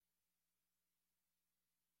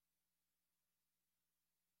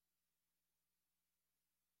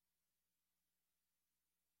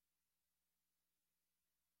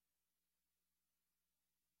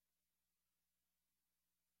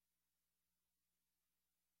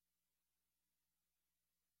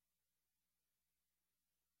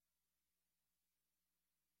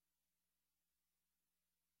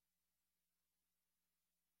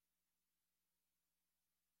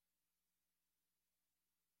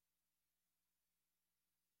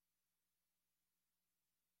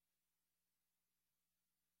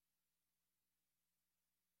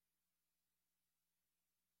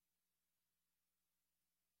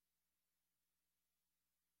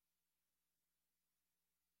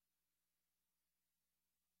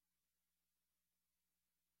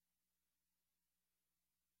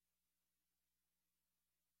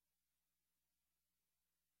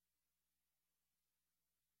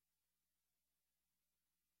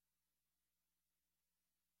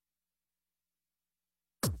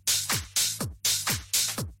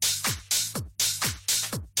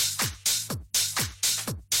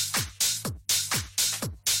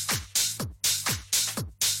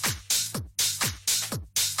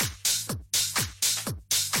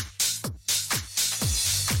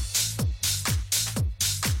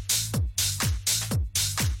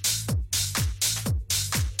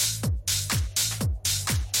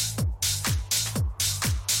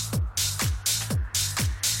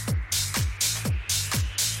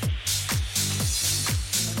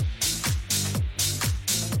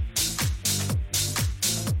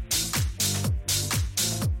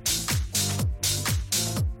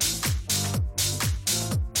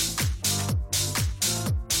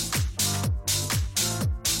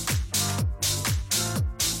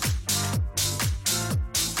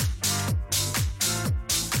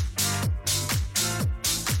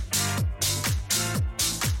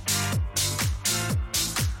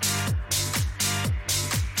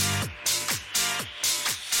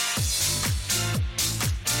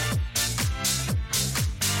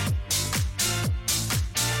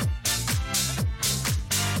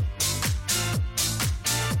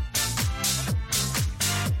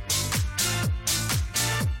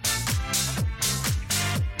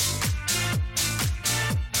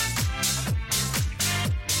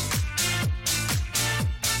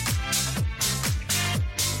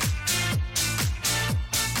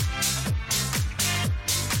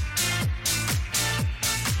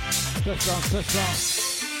Test sound.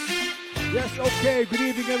 Yes, okay. Good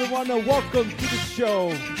evening, everyone, and welcome to the show.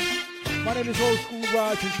 My name is OldSkool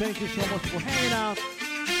Roge, and thank you so much for hanging out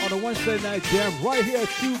on a Wednesday night jam right here at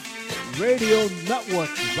Tube Radio Network,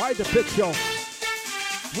 right the Pit Show.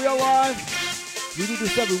 We are live. We do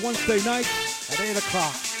this every Wednesday night at 8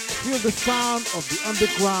 o'clock. Feel the sound of the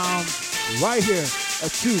underground right here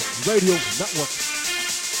at Tube Radio Network.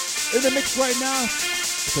 In the mix right now,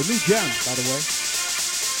 it's a new jam, by the way.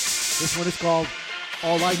 This one is called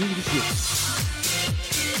All I Need Is You.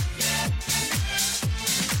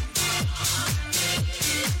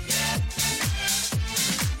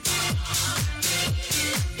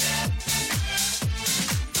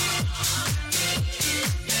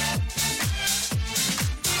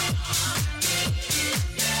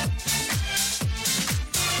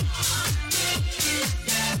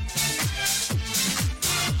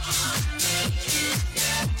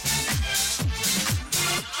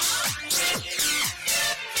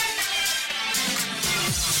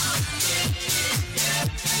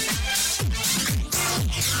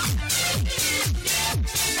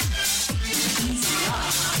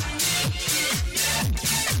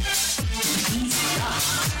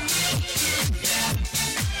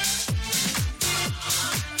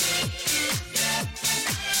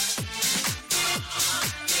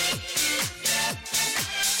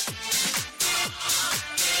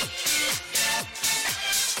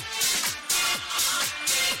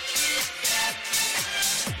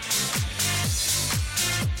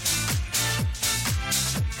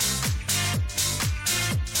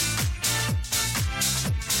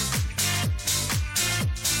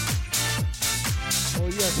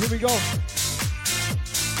 Here we go.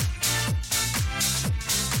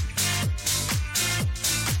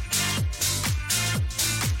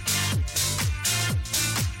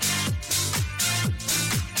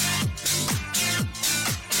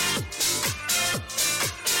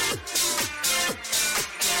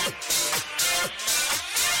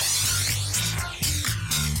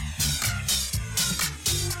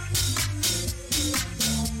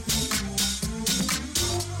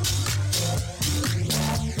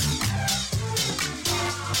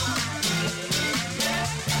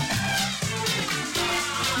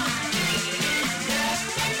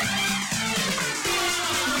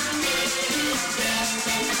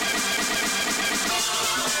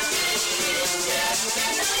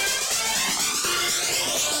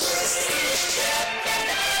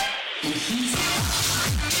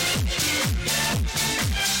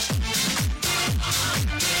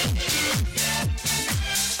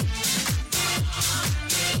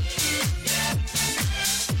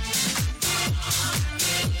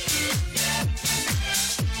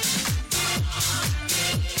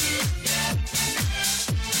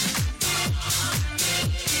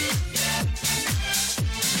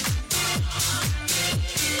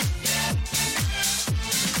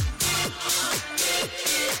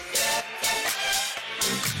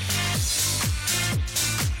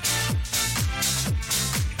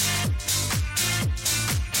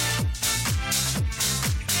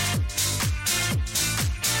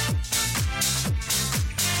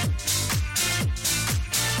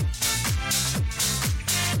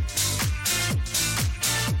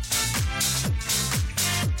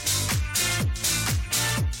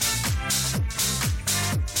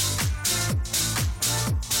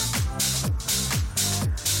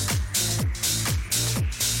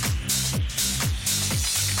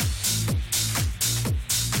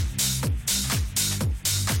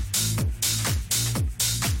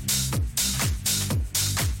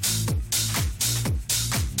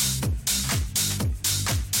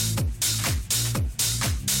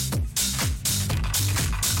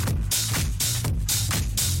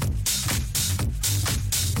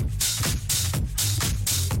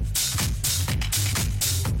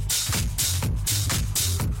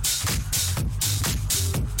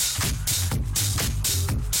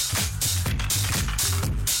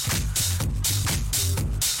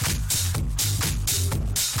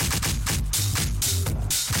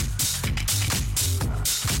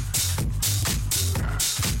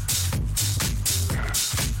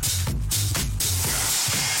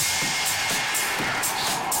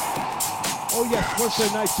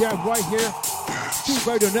 Wednesday night jam right here, Tube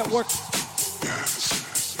Radio Network.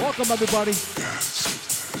 Welcome everybody.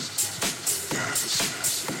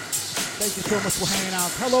 Thank you so much for hanging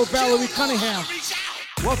out. Hello Valerie Cunningham.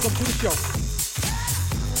 Welcome to the show.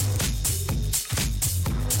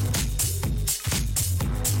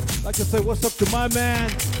 I'd like to say what's up to my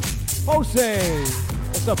man, Jose.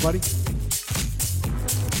 What's up, buddy?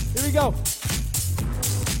 Here we go.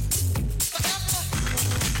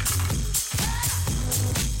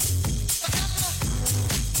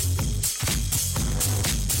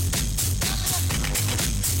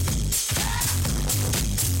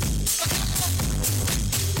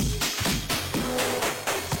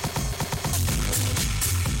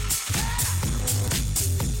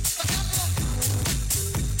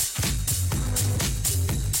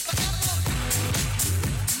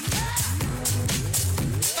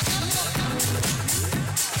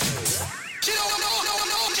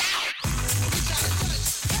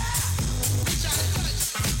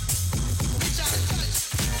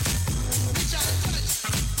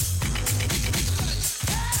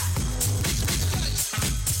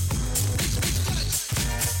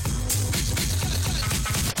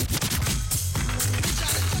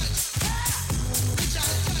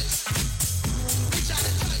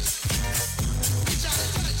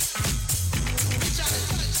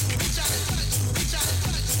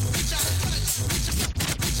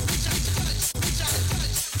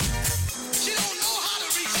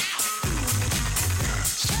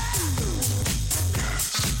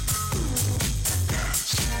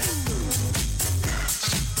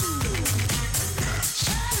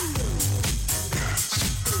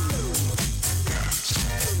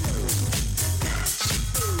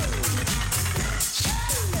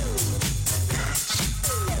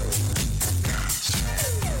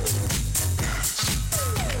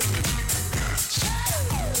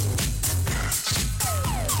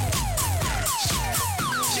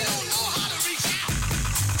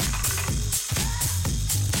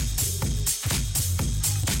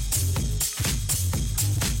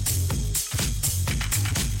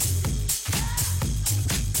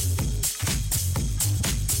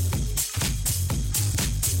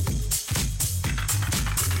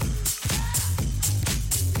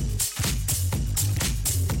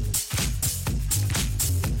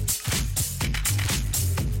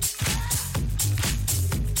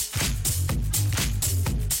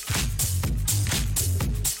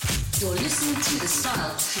 You're listening to the style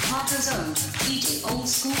of Chicago's own DJ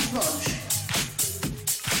OldSkool Roge.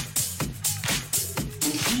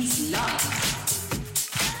 And he's live.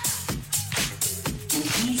 And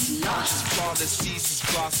he's live. Flawless Jesus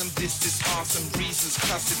blossom, this is awesome. Reasons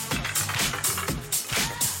cussing.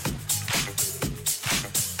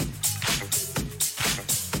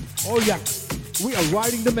 Oh yeah, we are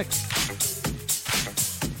riding the mix.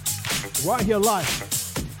 Right here live.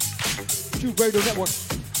 Tube Radio Network.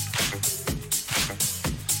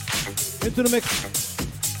 Into the mix.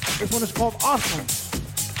 This one is called Awesome.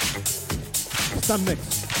 Sun Mix.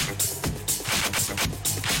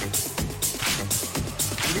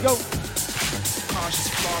 Here we go. Conscious,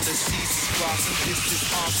 flawless, Jesus blossom, this is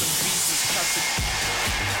awesome. Reasons cussing.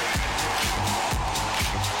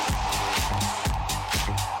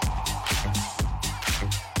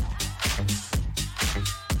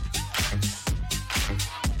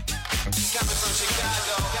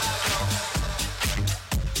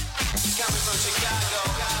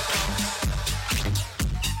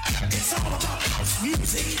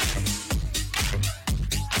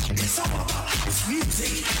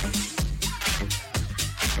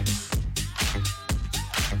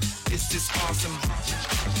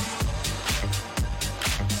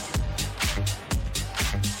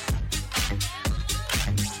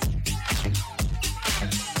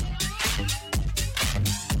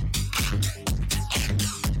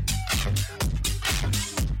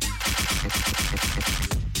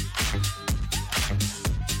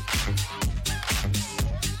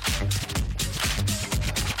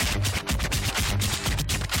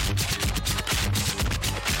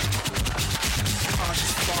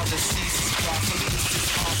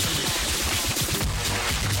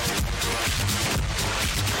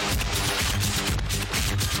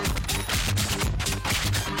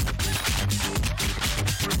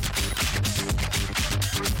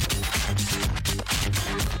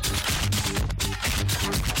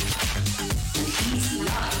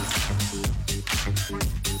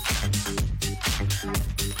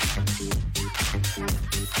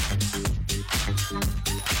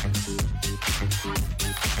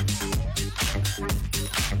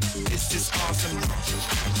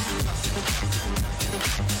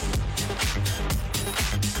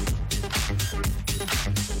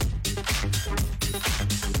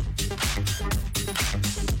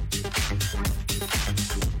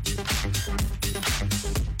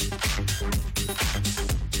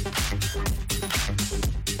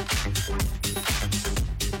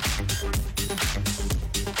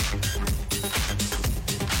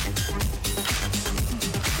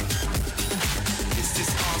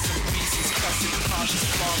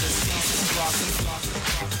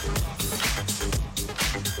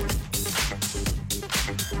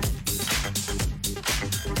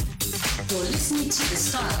 You're listening to the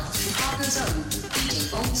style of Chicago's own DJ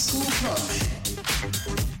OldSkool Roge.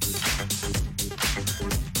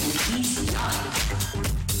 And he's live.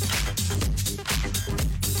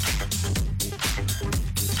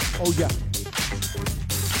 Oh yeah.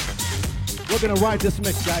 We're gonna ride this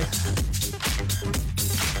mix, guys.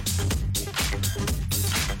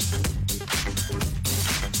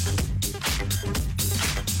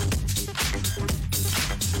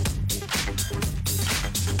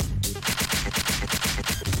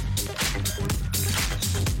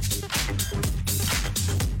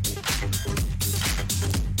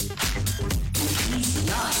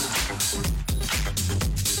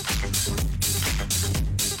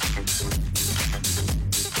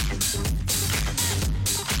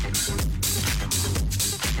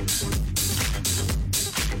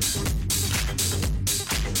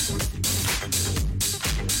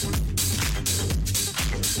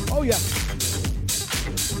 Oh yeah.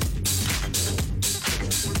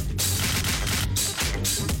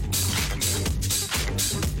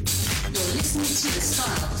 You're listening to the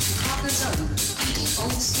style of Chicago's own DJ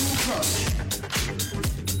OldSkool Roge.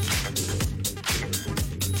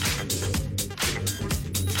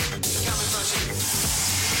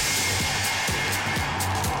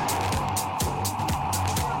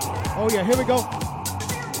 Oh yeah, here we go.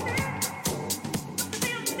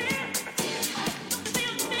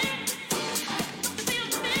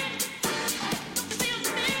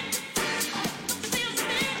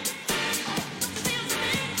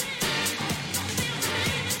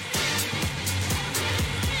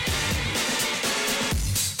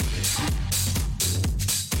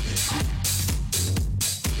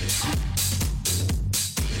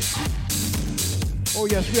 Oh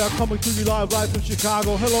yes, we are coming to you live from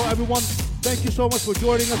Chicago. Hello everyone. Thank you so much for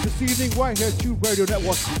joining us this evening right here at Tube Radio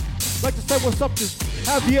Network. I'd like to say what's up to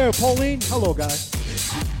Javier, Pauline. Hello guys.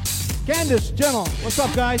 Candace, Jenna, what's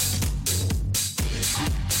up guys?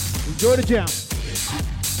 Enjoy the jam.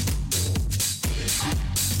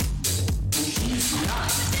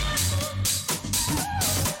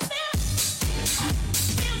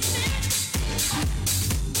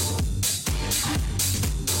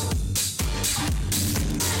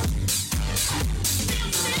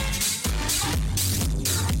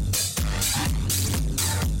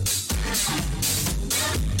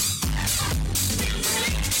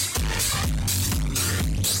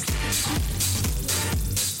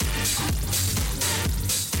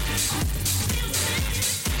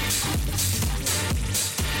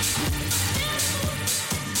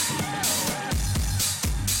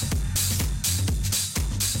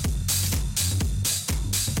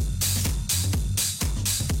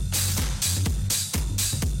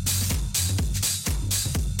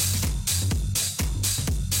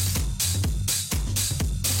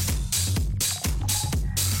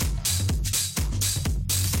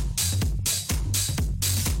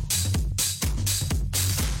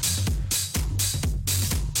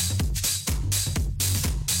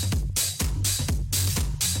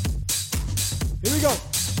 Here we go.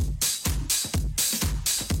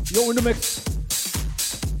 Yo, in the mix.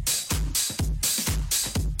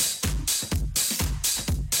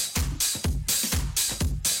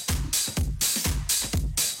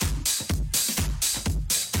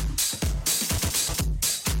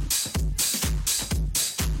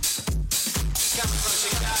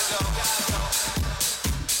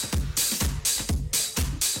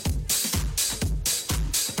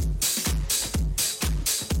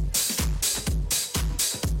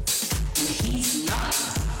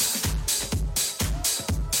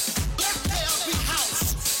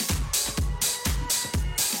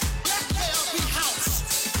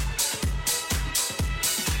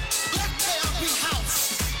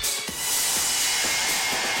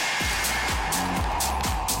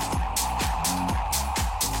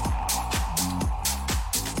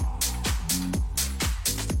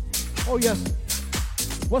 Oh yes.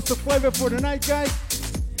 What's the flavor for tonight, guys?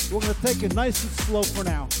 We're gonna take it nice and slow for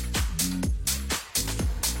now.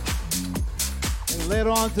 And later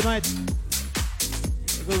on tonight,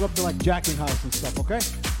 we'll go up to like Jacking House and stuff, okay?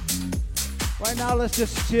 Right now, let's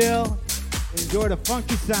just chill, enjoy the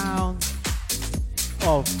funky sound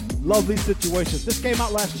of Lovely Situations. This came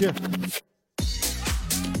out last year.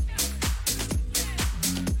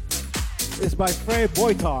 It's by Frey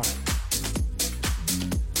Boytar.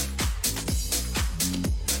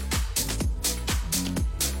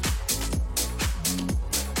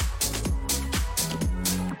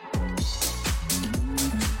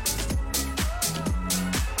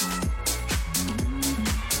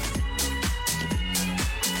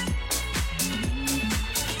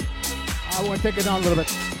 I want to take it down a little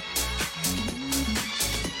bit.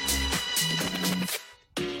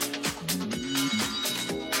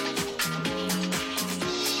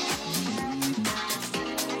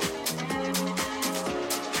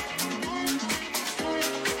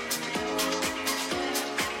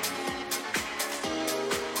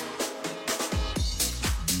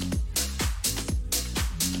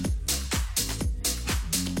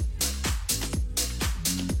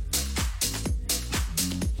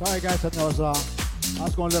 Sorry guys, I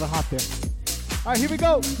was going a little hot there. All right, here we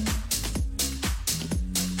go.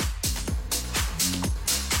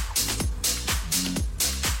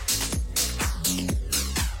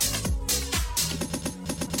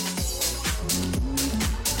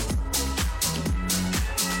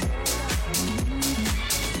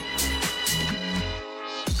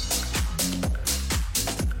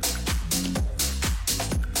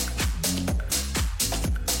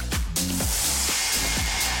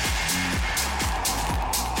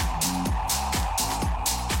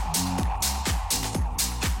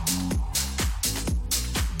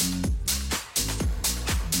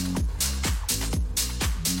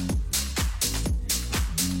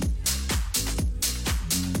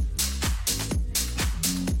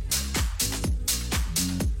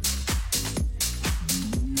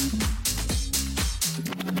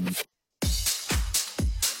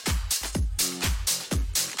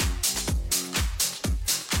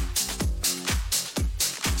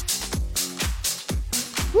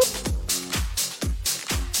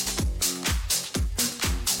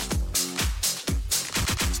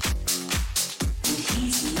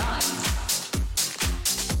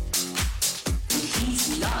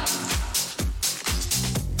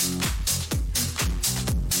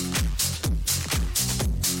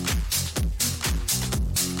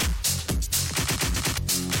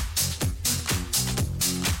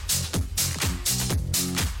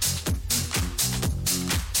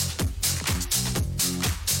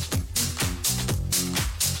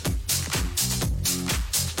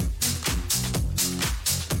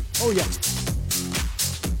 Oh yeah.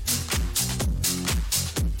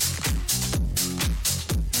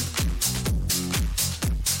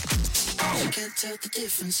 I can't tell the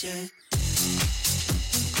difference yet.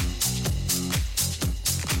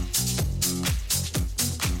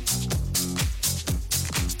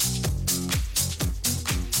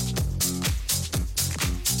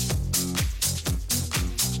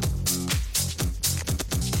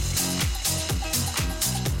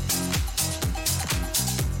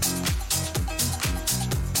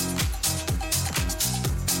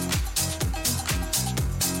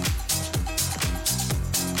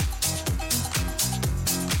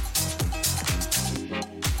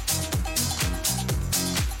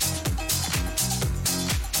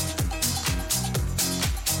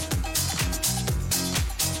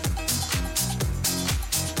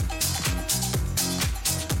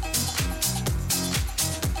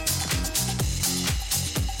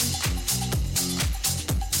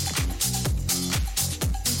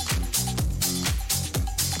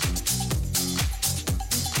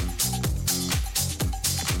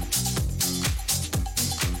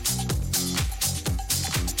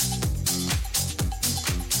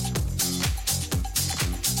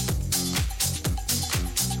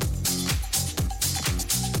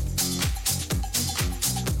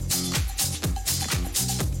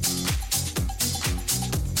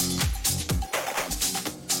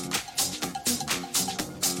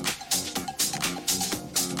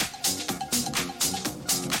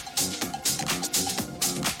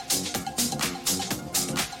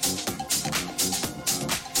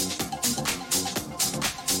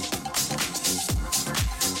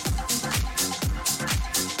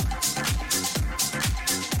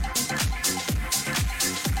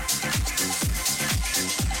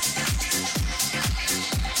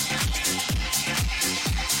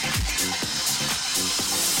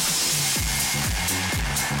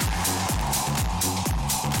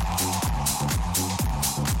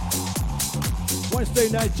 Wednesday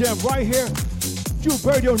Night Jam right here, Juke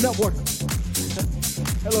Radio Network.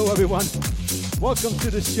 Hello everyone, welcome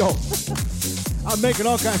to the show. I'm making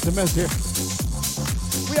all kinds of mess here.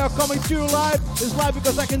 We are coming to you live. It's live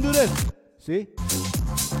because I can do this. See?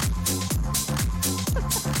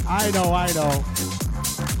 I know.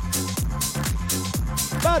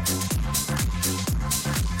 But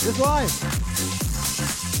it's live.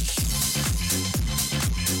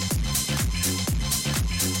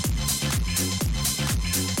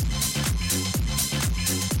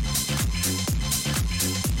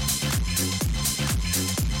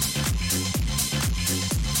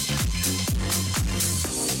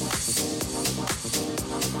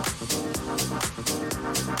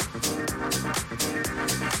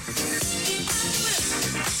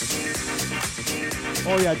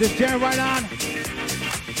 Oh yeah, this jam right on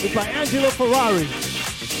is by Angelo Ferrari.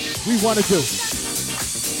 We want to do.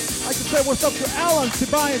 I'd like to say what's up to Alan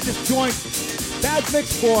Tibayan just joined. Bad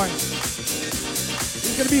Mix Boy.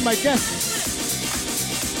 He's going to be my guest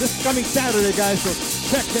this coming Saturday, guys, so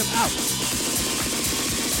check him out.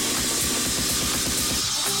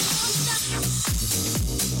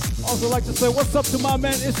 Also like to say what's up to my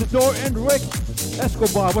man Isidore and Rick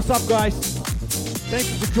Escobar. What's up, guys? Thank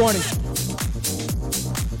you for joining.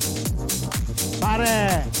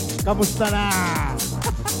 Pare, kamusta na?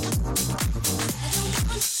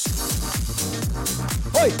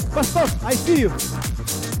 Oi, Pastor, I see you.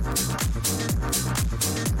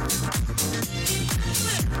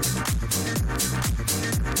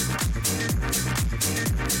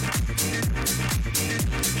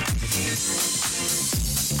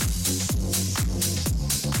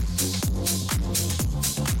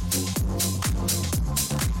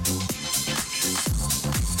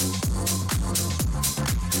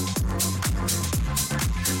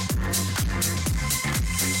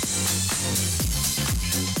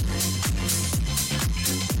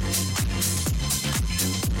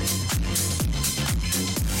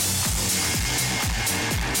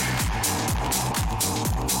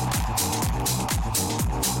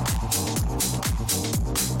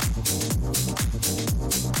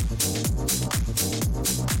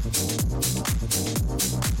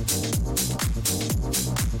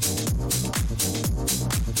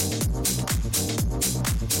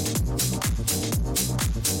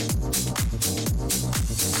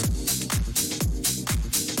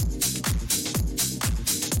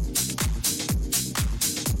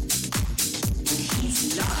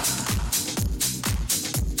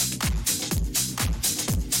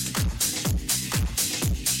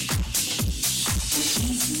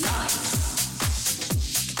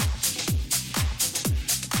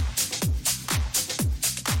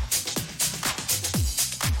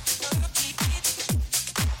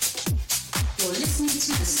 to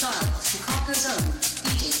the style of Chicago's own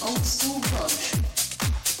DJ Old School Roge.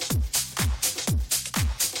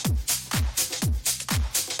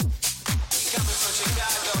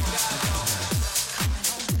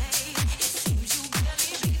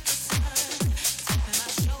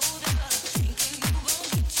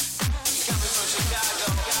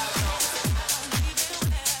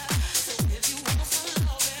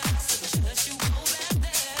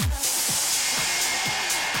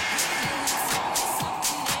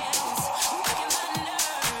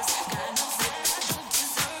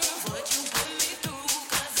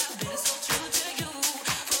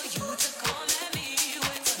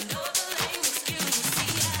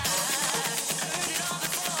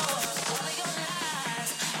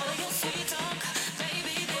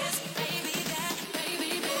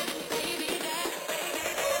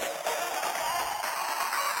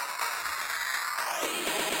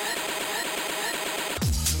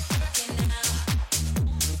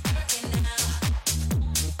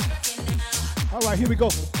 All right, here we go.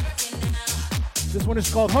 This one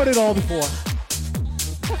is called Heard It All Before.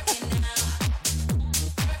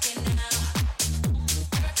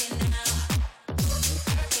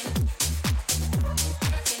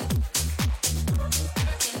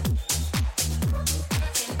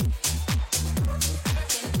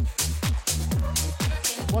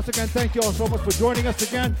 Once again, thank you all so much for joining us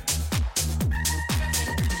again.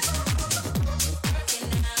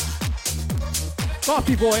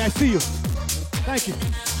 Coffee boy, I see you. Thank you.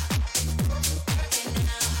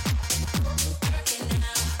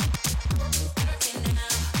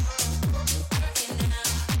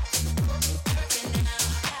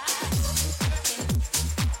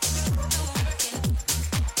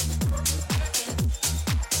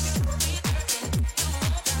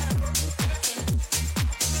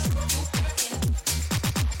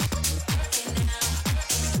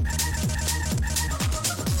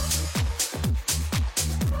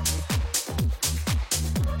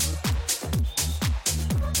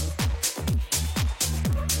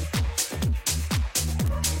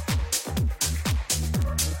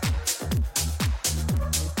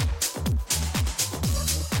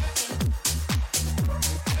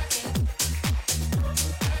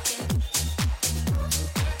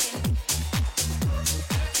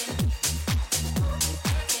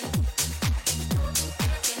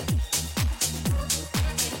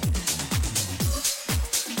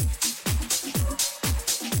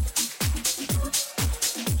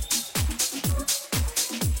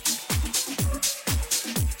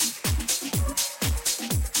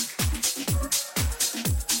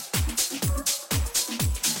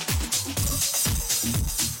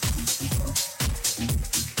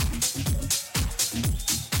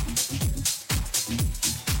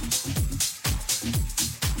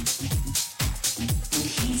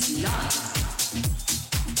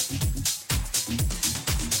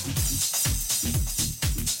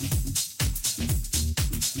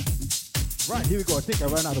 Right, here we go. I think I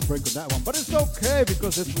ran out of break on that one, but it's okay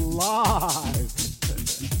because it's live.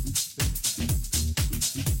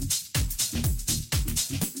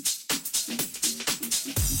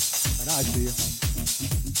 And I see you.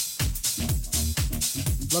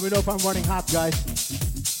 Let me know if I'm running hot, guys.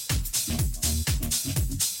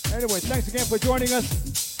 Anyway, thanks again for joining us.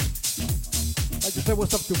 I'd like to say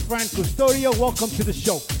what's up to Frank Custodio. Welcome to the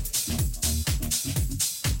show.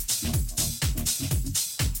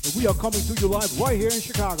 We are coming to you live right here in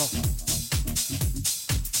Chicago.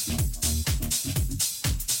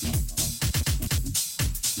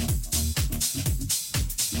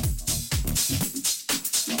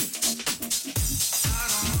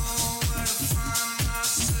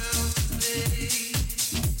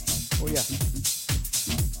 Oh yeah.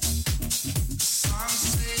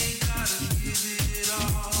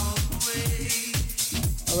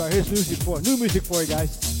 All right, here's new music for you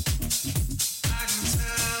guys.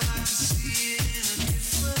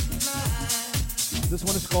 This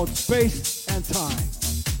one is called Space and Time.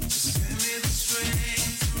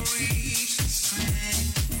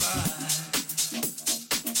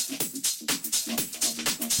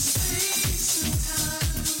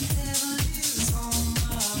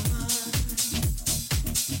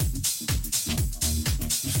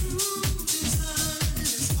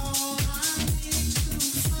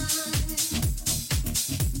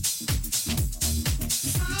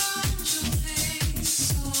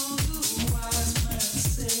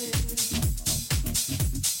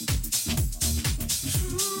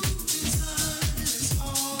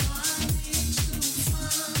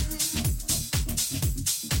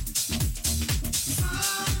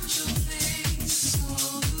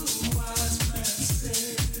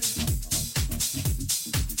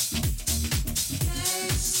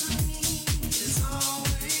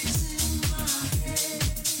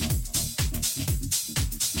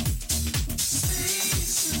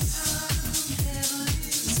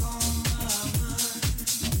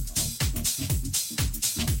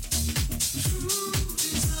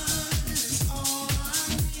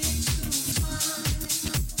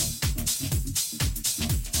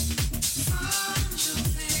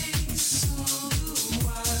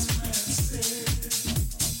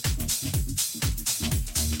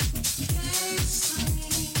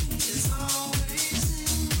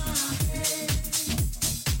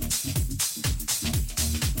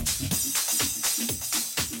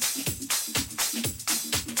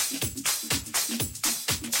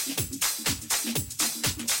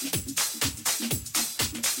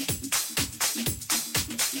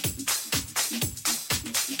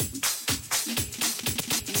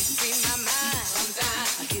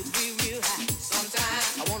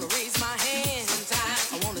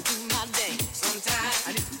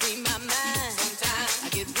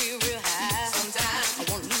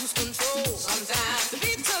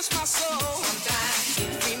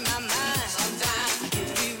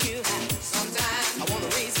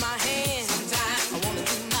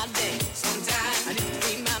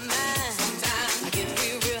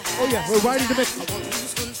 yeah, we're right in the mix. I wanna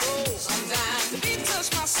lose control. Sometimes the beat touch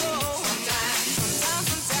my soul. Sometimes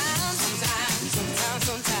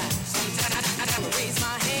I wanna raise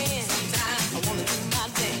my hand. Sometimes I wanna do my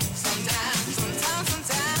dance. Sometimes I wanna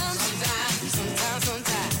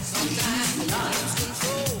lose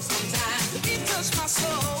control. Sometimes the beat touch my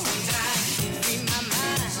soul. Sometimes I can free my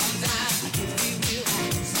mind. Sometimes I can feel real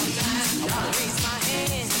high. Sometimes I wanna raise my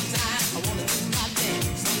hand. Sometimes I wanna do my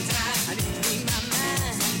dance. Sometimes I need to free my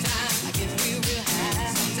mind. Sometimes I can feel real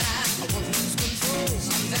high. Sometimes I wanna lose control.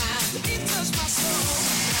 Sometimes the beat touch my soul.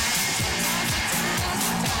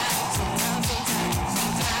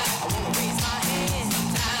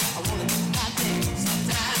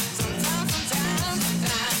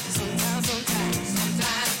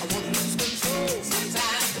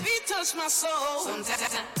 Touch my soul.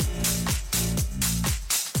 Sometimes.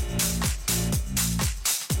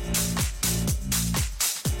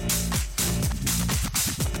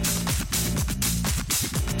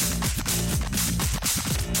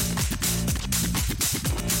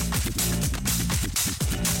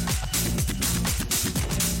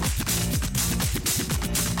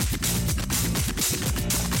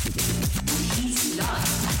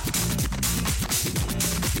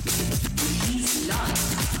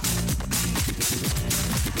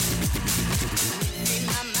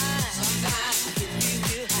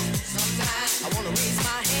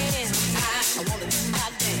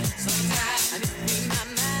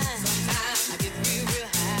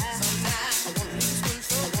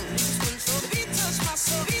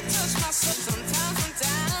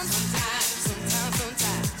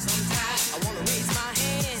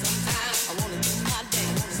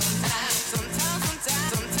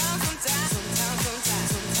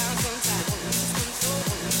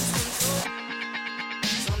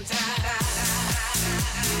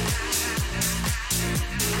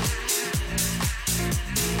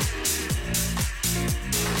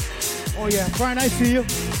 Oh yeah, Brian, I see you.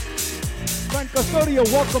 Brian Custodio,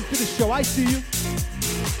 welcome to the show. I see you.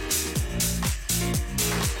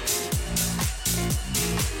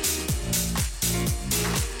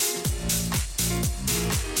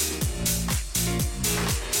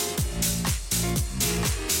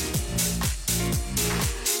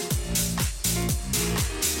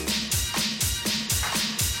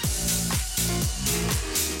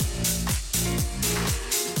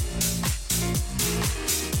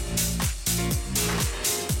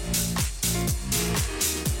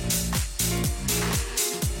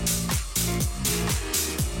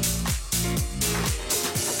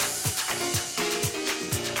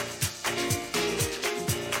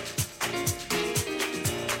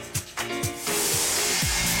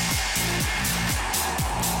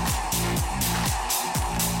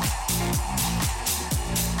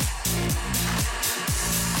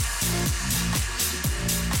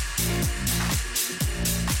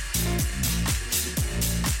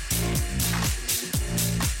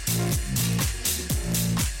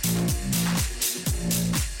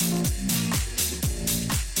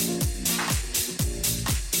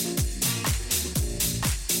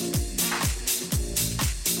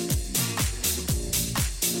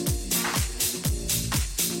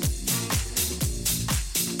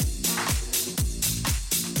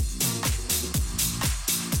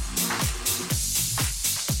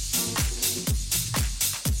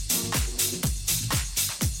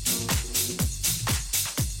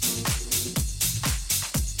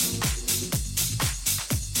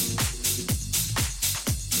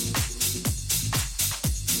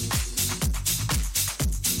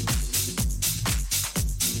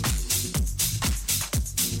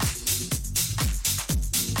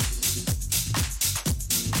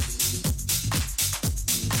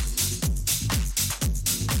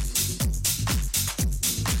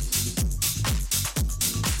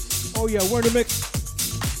 Oh yeah, we're in the mix.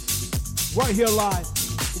 Right here live.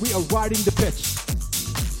 We are riding the pitch.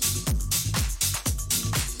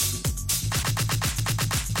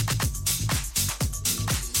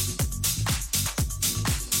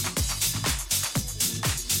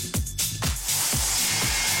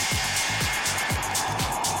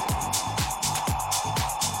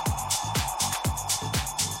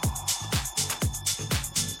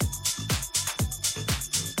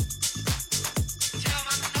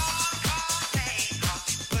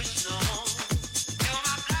 Push on. You're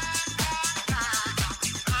my blind, blind, blind.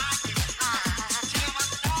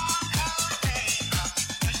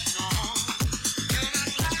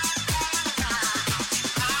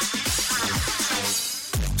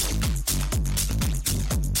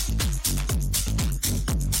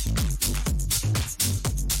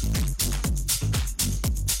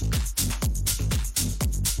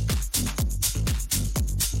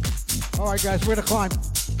 All right, guys, we're gonna climb.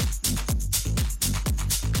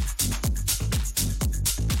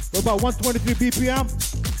 We're about 123 BPM.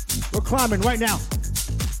 We're climbing right now.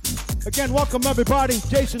 Again, welcome everybody.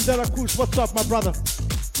 Jason De La Cruz, what's up, my brother?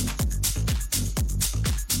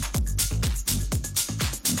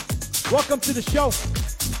 Welcome to the show.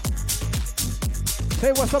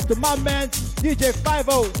 Say what's up to my man, DJ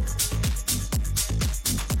 5-0.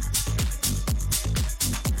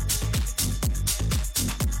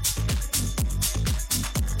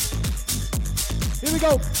 Here we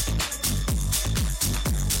go.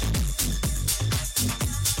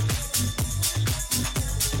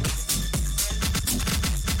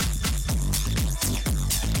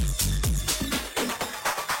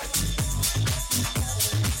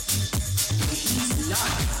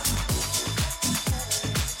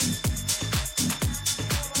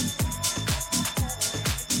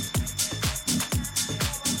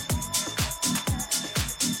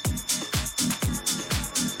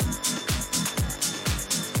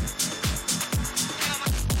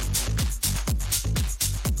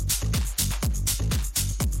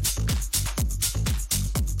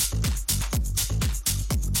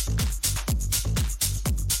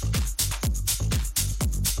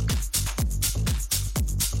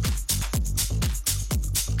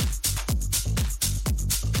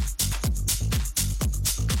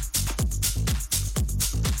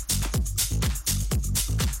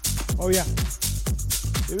 Oh yeah.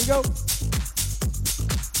 Here we go.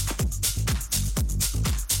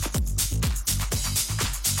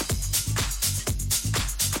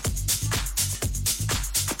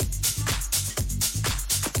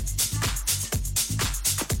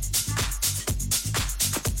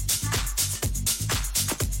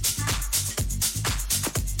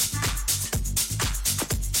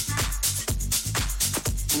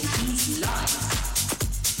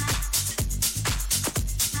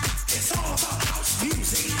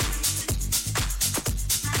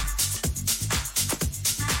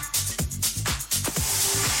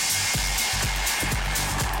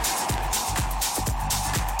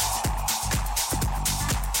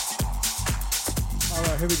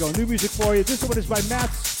 Here we go, new music for you. This one is by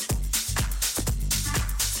Matt.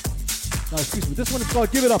 No, excuse me. This one is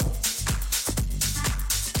called Give It Up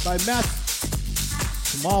by Matt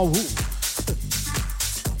Small Woo.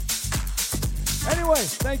 Anyway,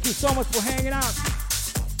 thank you so much for hanging out.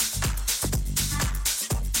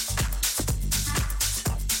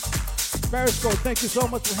 Periscope, thank you so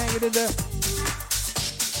much for hanging in there.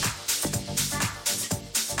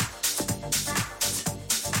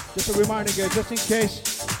 Just a reminder, guys, just in case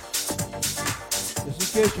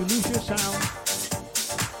you lose your sound,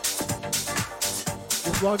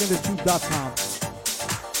 just log into tube.com.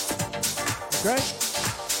 Okay?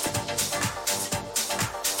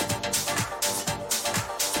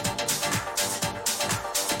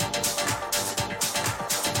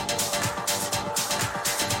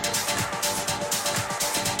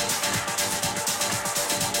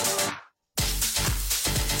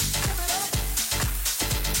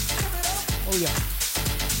 Oh yeah.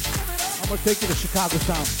 I'm gonna take you to Chicago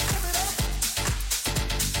sound.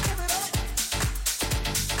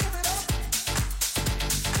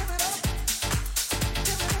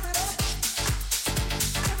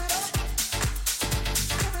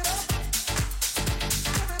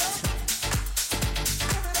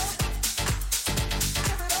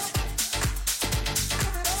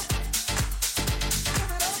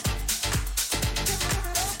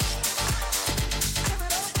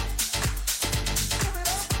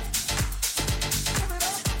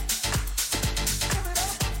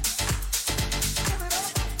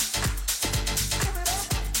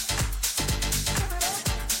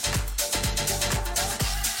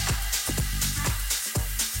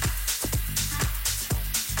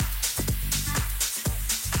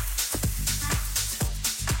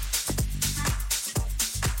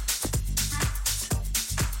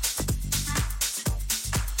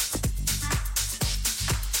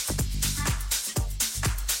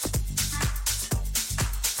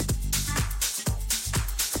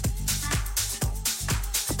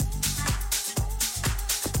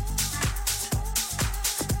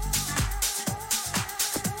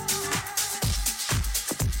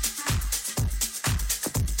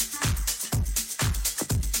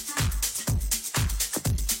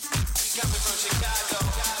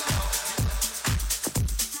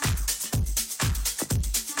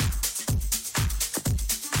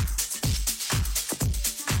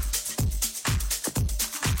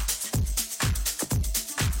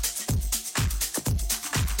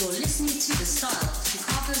 You're listening to the style of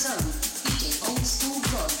Chicago's own DJ OldSkool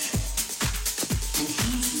Roge. And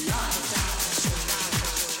he's live.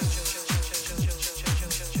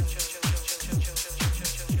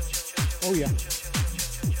 here.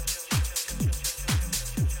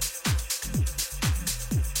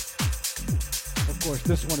 Of course,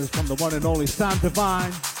 this one is from the one and only Sam Divine.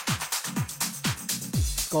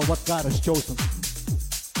 It's called What God Has Chosen.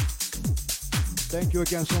 Thank you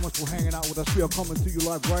again so much for hanging out with us. We are coming to you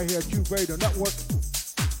live right here at Tube Radio Network.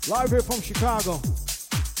 Live here from Chicago.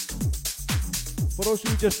 For those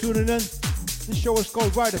of you just tuning in, this show is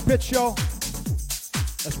called Right at Pit Show.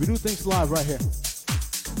 As we do things live right here.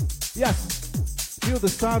 Yes, feel the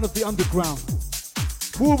sound of the underground.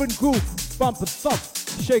 Move and groove, bump and thump,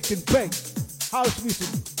 shake and bake. House music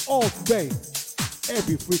all day,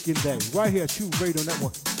 every freaking day. Right here at Tube Radio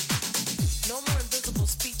Network. No more invisible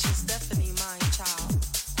speeches deafening mind, child.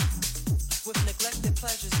 With neglected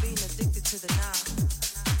pleasures being addicted to the now.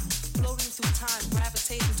 Floating through time,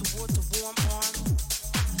 gravitating towards a warm arm.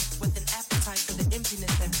 With an appetite for the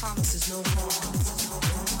emptiness that promises no harm.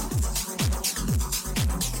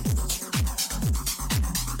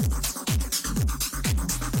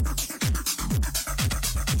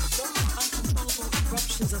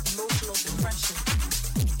 Of emotional depression,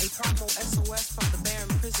 a primal SOS from the barren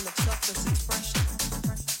prison of selfless expression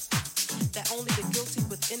that only the guilty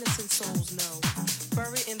with innocent souls know,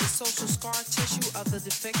 buried in the social scar tissue of the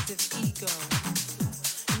defective ego.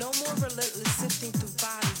 No more relentless sifting through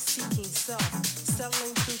bodies, seeking self,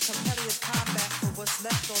 settling through competitive combat for what's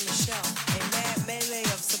left on the shelf, a mad melee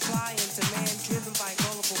of supply and demand driven by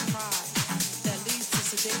gullible pride that leads to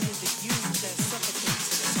sedating the youth that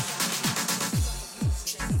suffocates inside.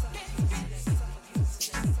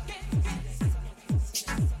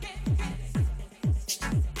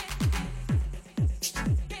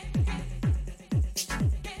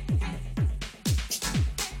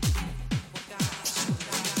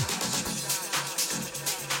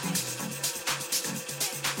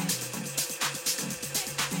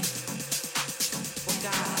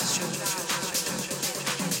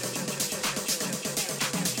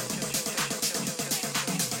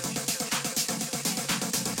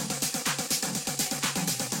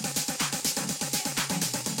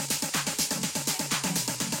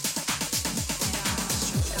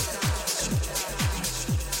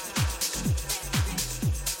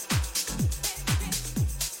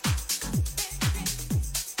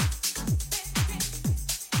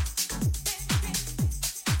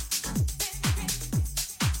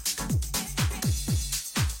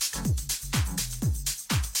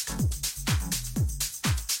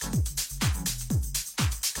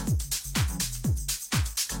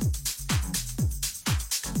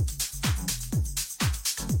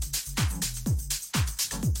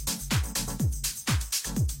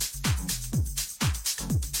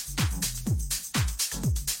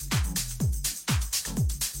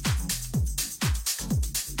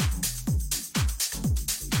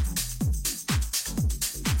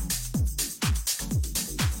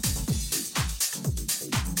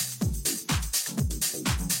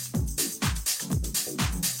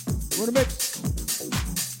 We're in the mix.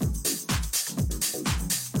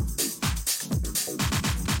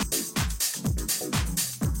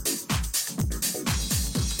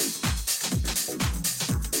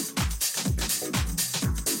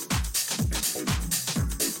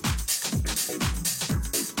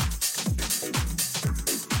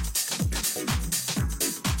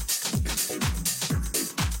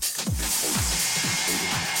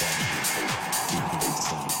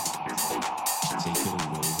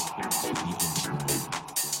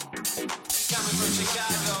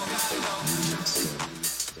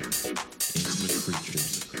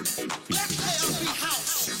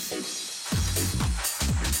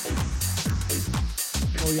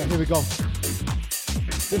 Oh yeah, here we go.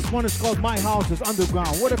 This one is called My House is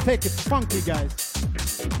Underground. What a take, it's funky, guys.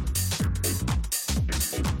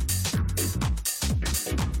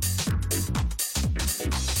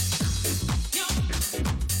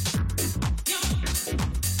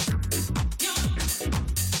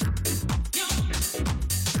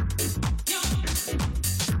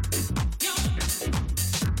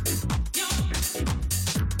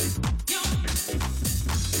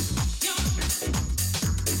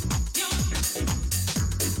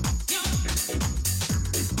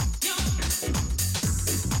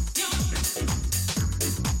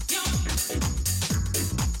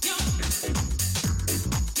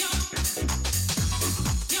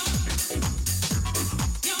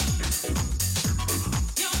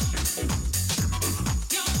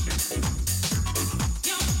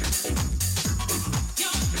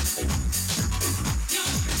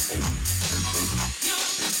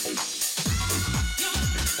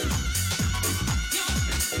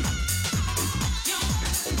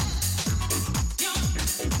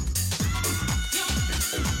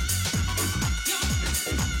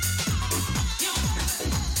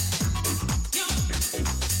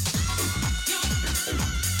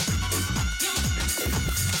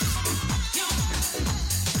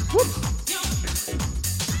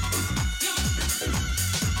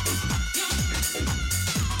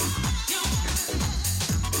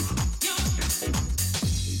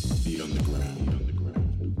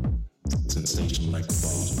 sensation like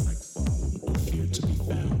fall, no fear to be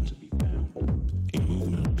found. A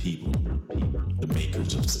movement of people, the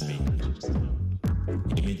makers of sound.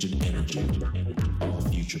 Image and energy, all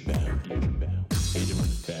future bound.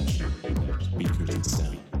 Intimate fashion, speakers and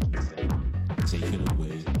sound. Take it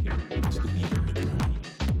away to the heat of the ground.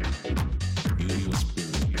 Beauty of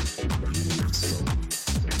spirit, beauty of soul.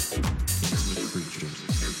 Intimate creatures,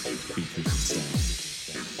 speakers and sound.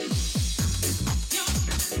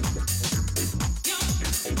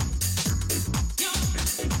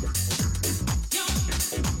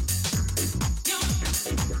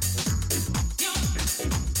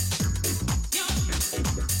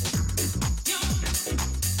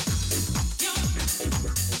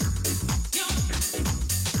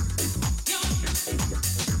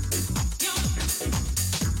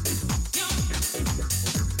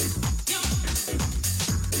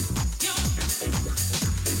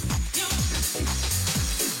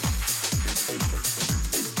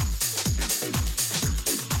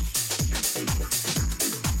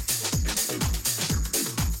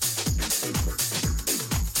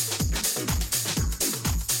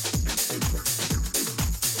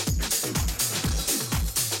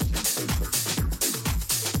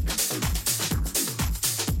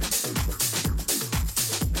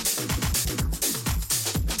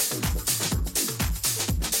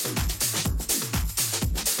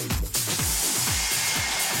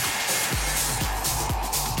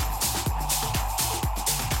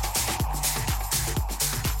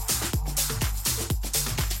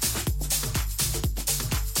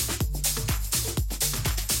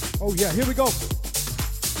 Oh yeah, here we go.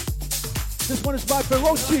 This one is by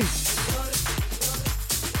Roge.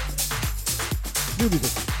 New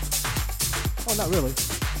music. Oh, not really.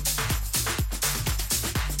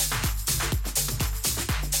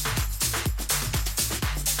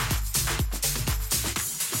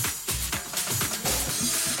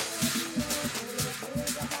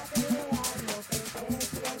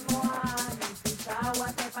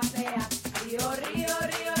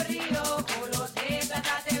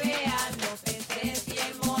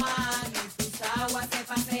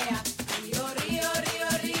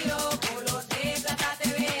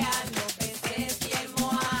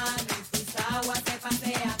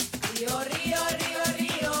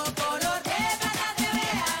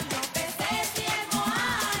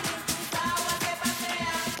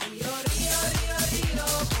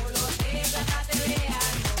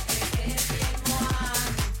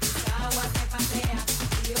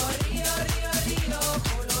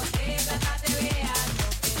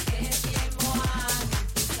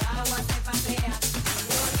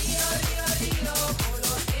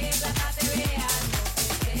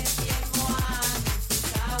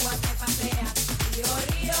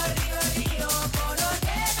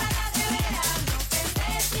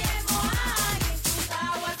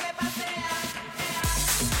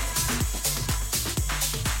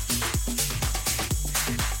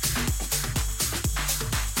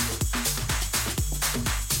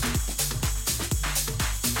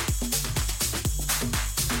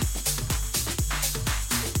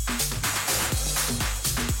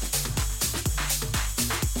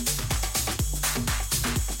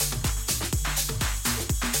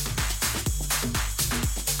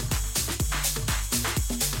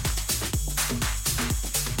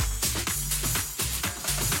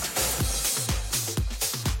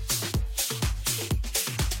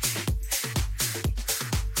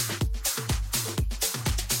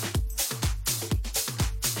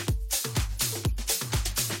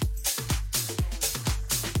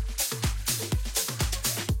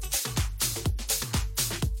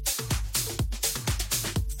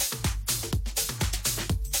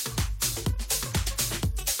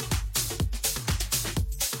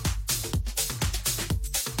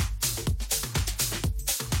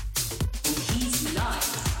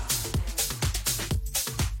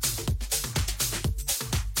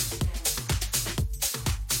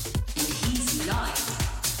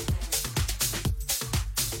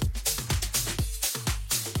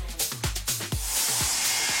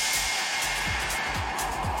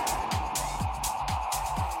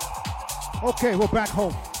 Okay, we're back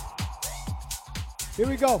home. Here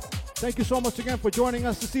we go. Thank you so much again for joining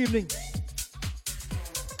us this evening.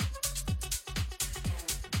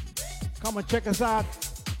 Come and check us out,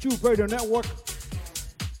 Tube Radio Network.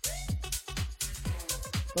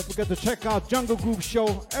 Don't forget to check out Jungle Groove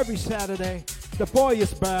Show every Saturday. The Boy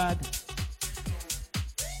is Bad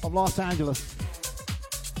of Los Angeles.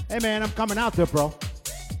 Hey man, I'm coming out there, bro.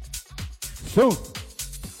 Soon.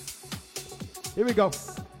 Here we go.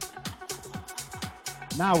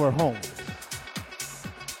 Now we're home.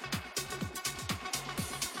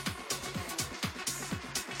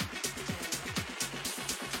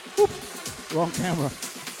 Wrong camera.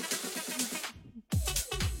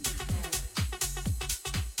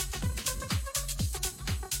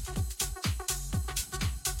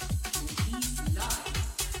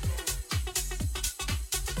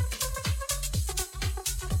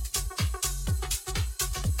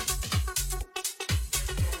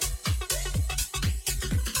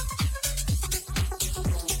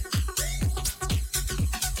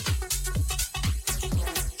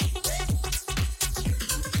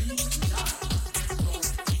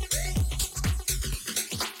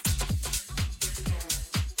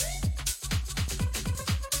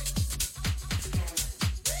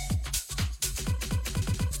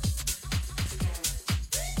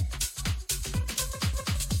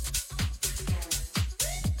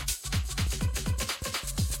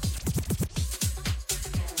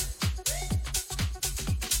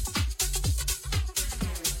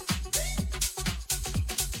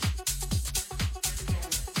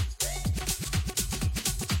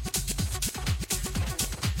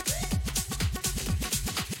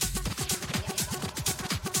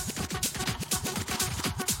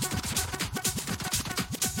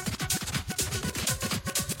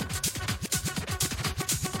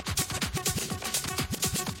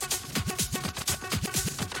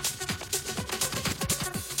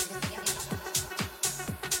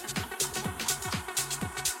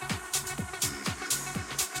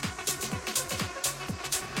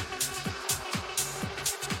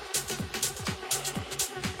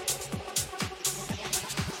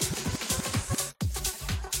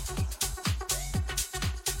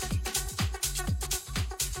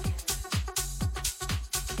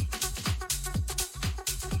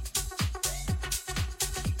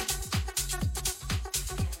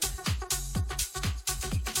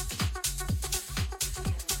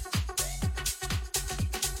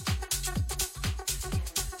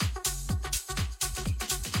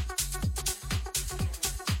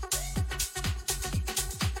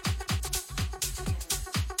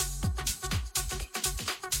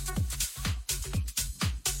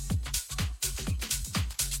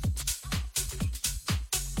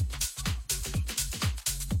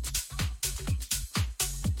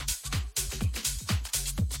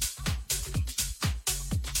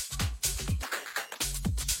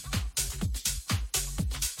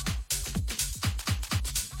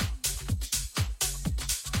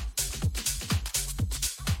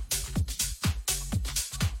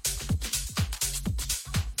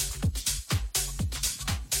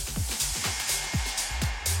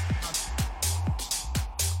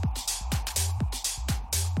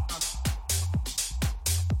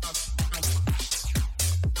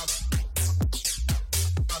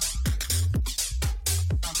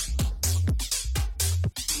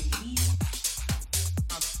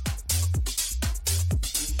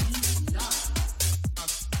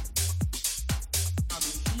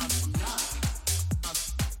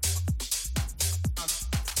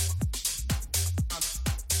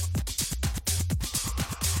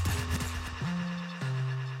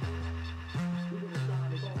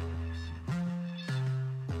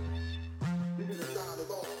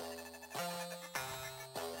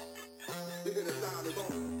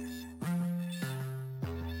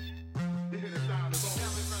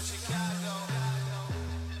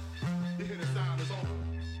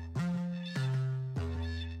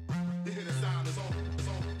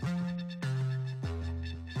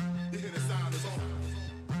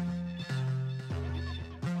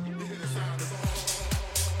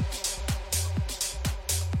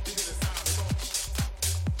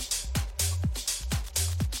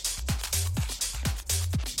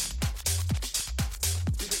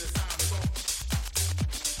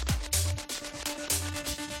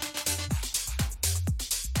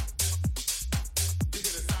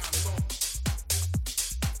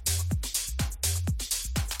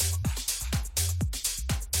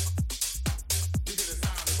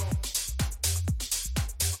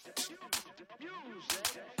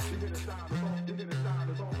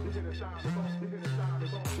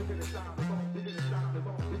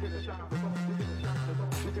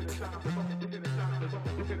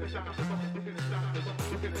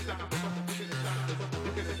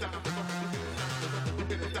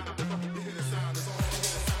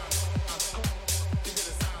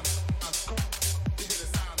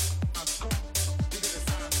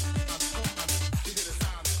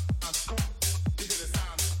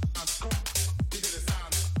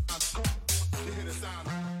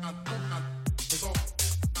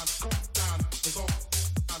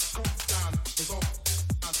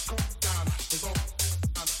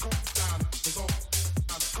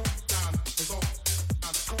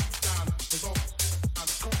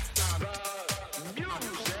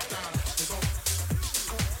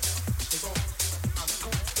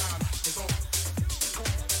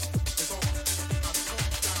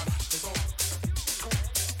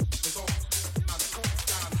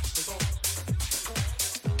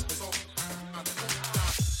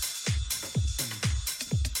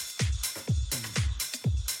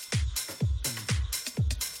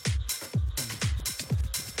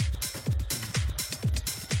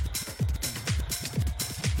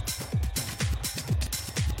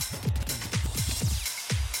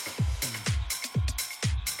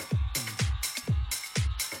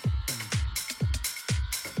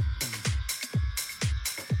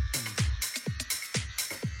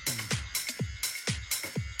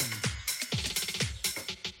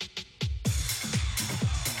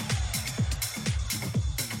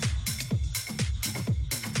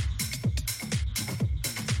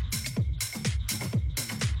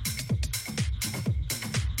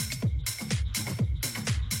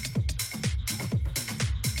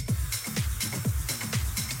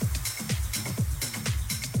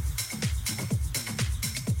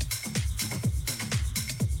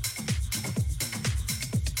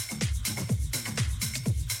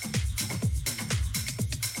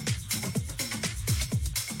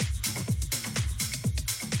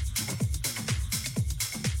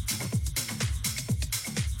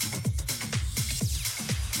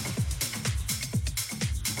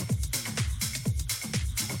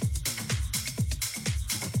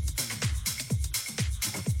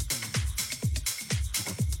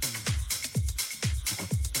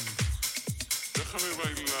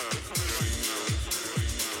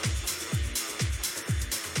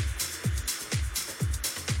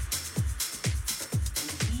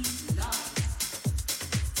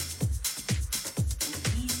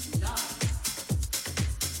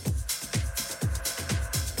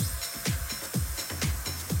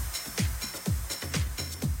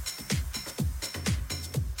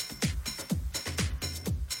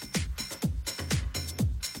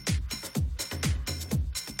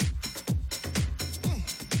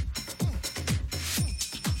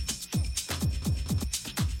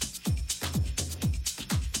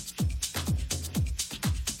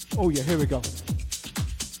 Oh yeah, here we go.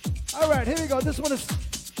 All right, here we go. This one is,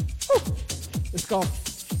 it's called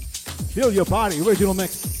Feel Your Body, original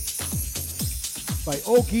mix by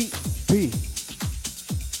Okie B.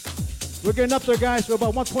 We're getting up there, guys. We're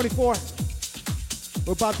about 124.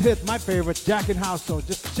 We're about to hit my favorite, Jack and House. So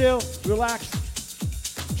just chill, relax.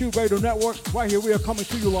 Tube Radio Network. Right here, we are coming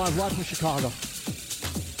to you live from Chicago.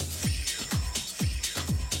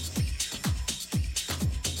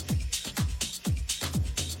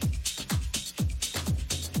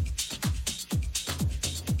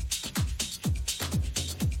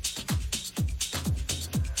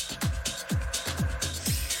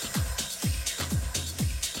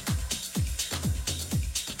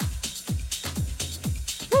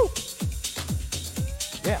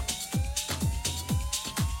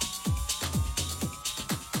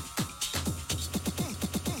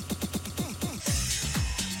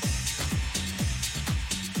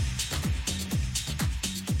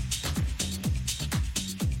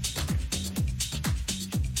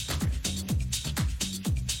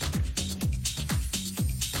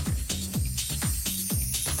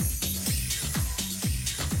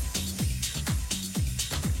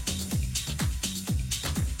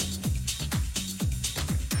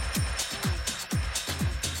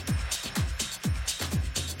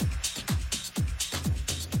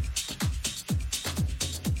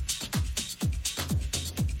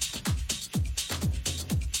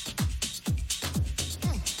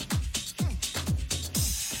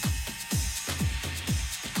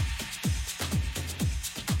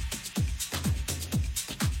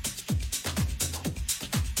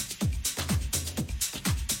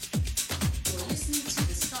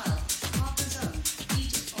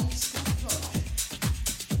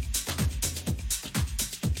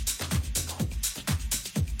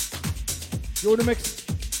 You're in the mix.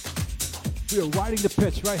 We are riding the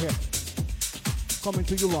pitch right here. Coming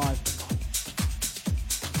to you live.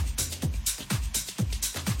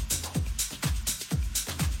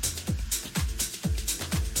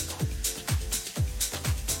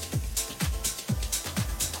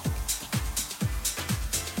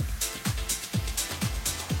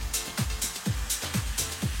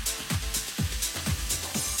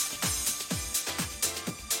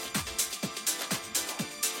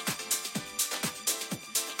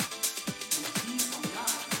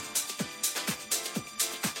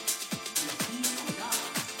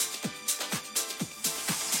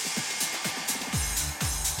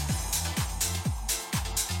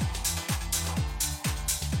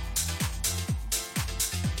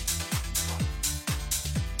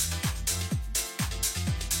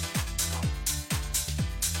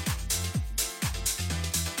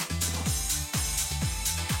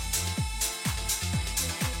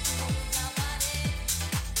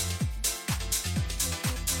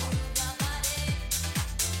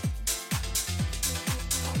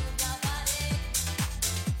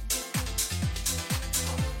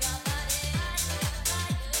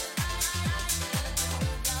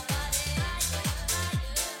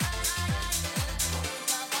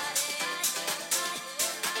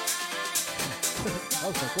 I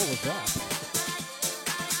was like, what was that?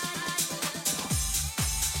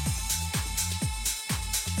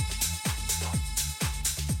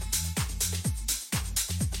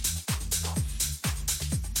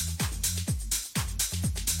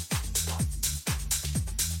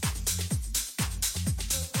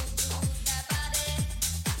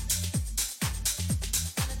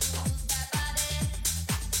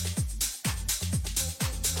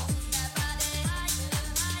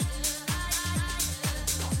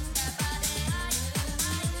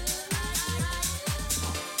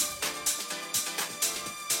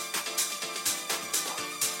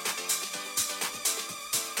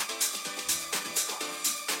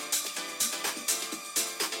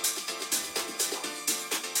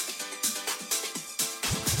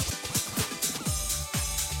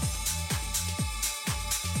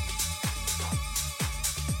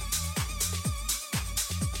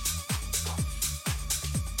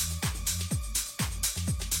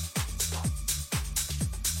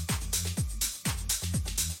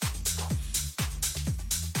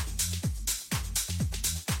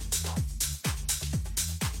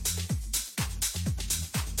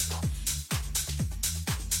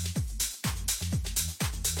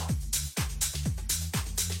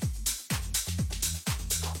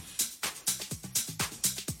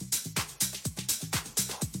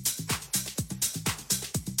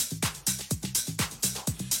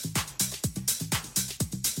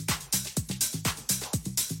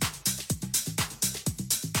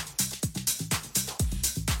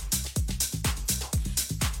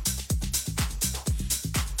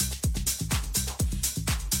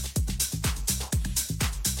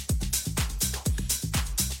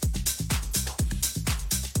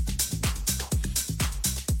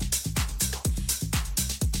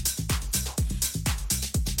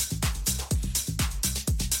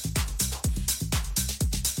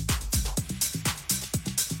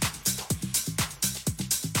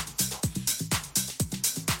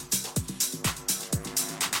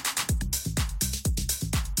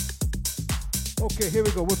 Okay, here we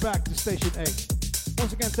go. We're back to Station A.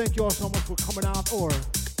 Once again, thank you all so much for coming out or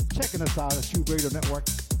checking us out at Tube Radio Network.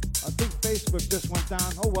 I think Facebook just went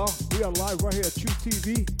down. Oh well, we are live right here at Tube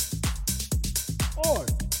TV or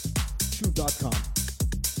Tube.com.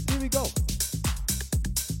 Here we go.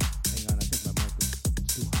 Hang on, I think my mic is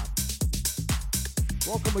too hot.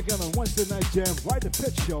 Welcome again on Wednesday Night Jam, right the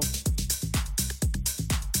pitch show.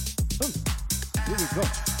 Here we go.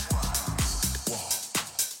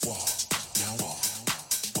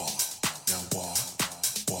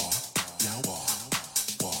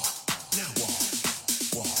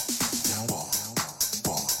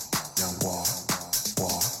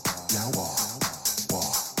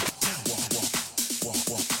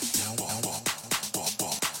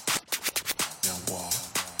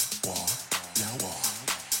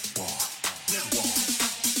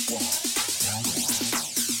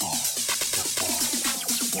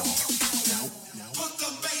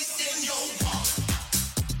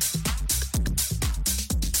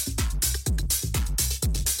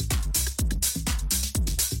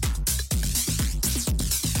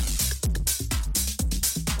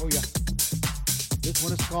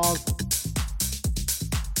 Called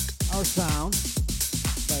Our Sound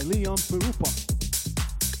by Leon Perupa.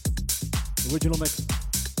 Original mix.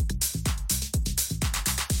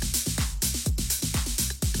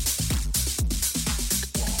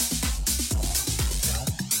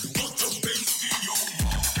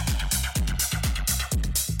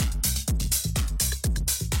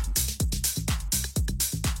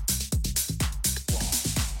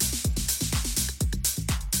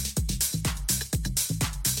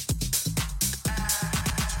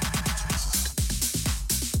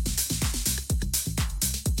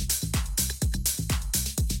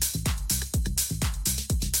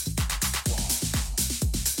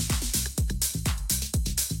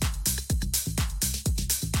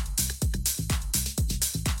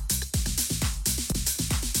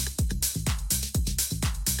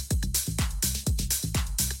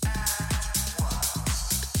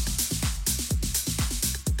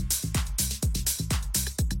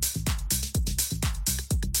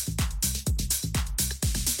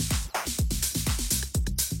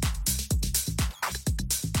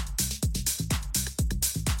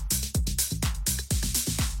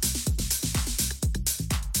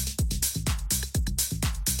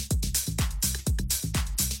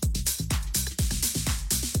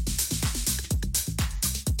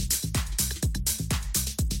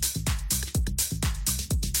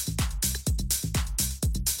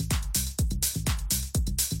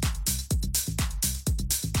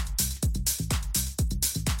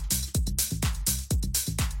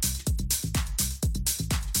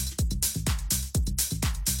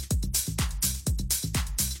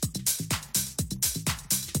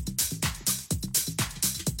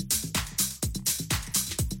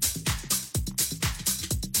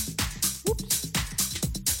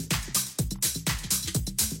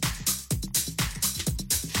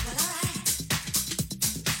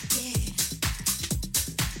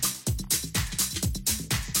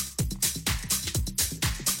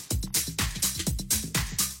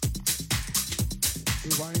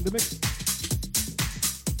 In the mix.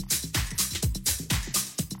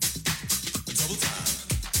 Double time.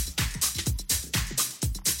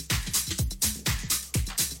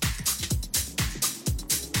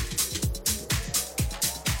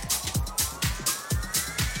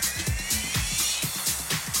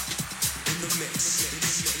 In the mix.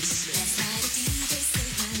 Last night a DJ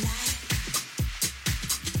saved my life.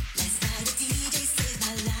 Last night a DJ saved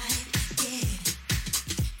my life. Yeah.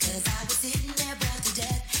 'Cause I was sitting there bored to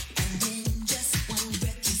death. And in just one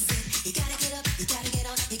breath he said, you gotta get up, you gotta get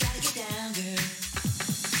on, you gotta get down, girl.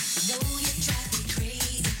 You know you drive me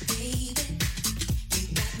crazy, baby. You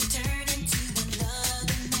got me turning to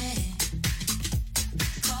another man.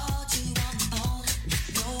 Called you on the phone,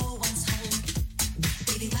 no one's home.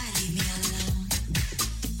 Baby, why leave me alone?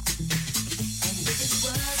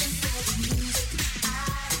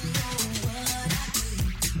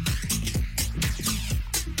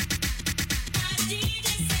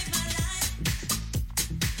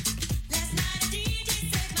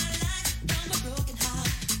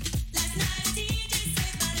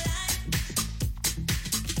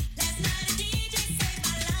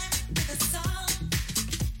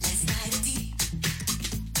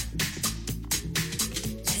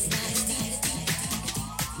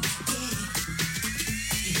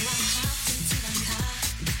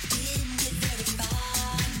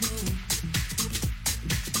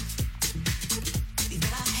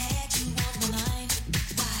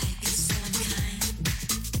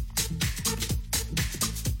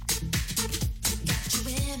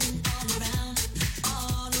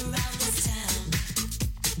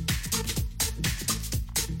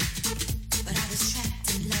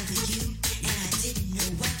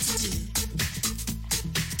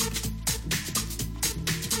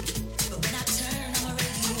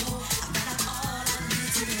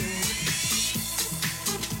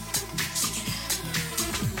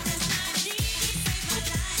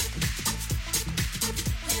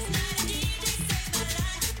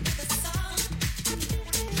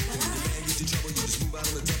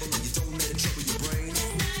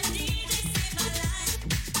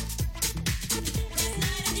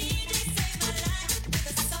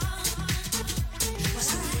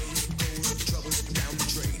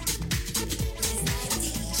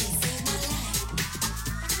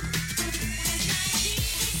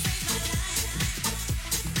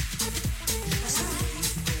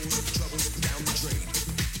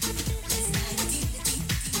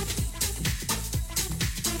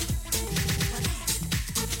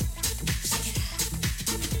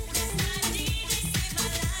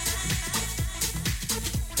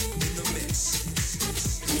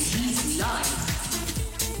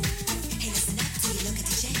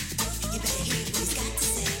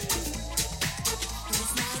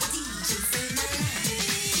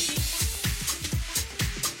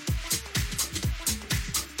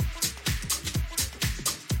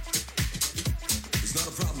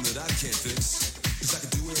 can't fix. 'Cause I can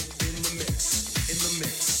do it in the mix, in the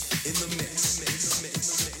mix, in the mix, mix, mix,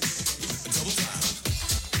 mix. Double time.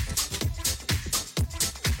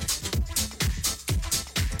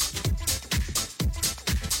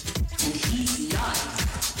 And he's not.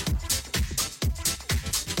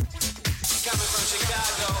 Coming from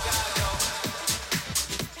Chicago.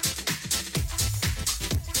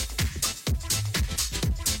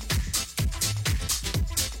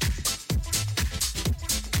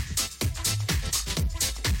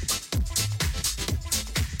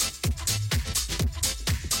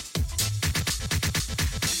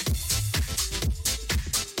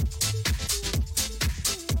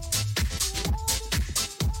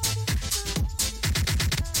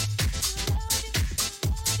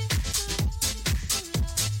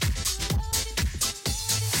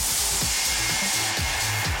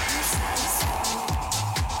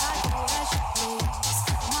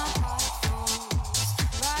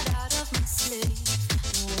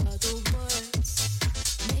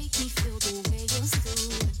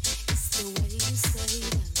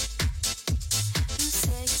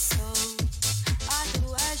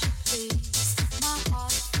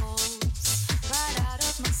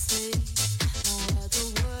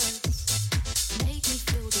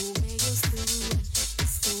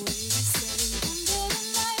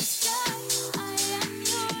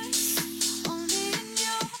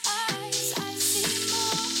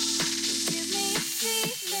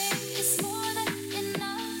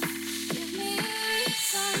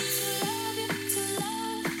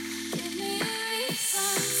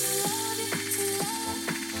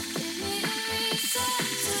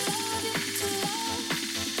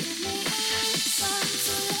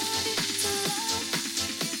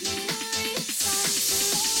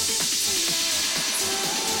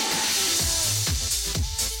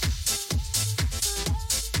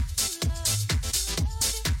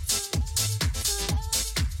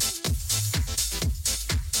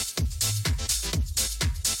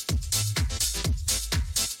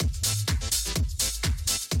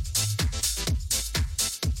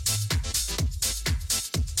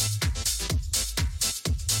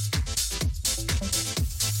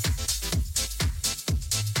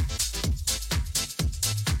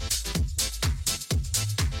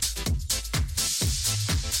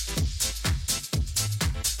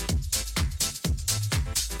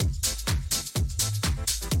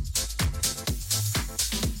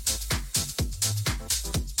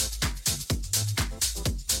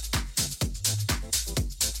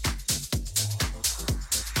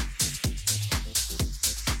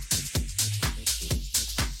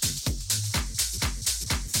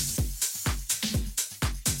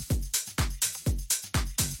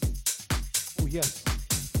 Yes.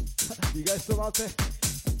 You guys still out there?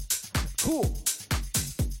 Cool.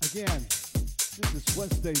 Again, this is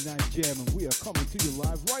Wednesday Night Jam, and we are coming to you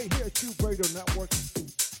live right here at Cube Radio Network.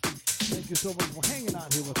 Thank you so much for hanging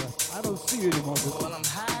out here with us. I don't see you anymore. Well, I'm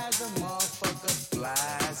high as a motherfucker,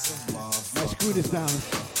 fly as a motherfucker. Now screw this down.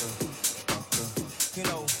 You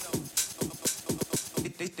know,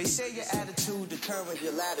 they say your attitude determines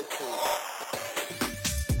your latitude.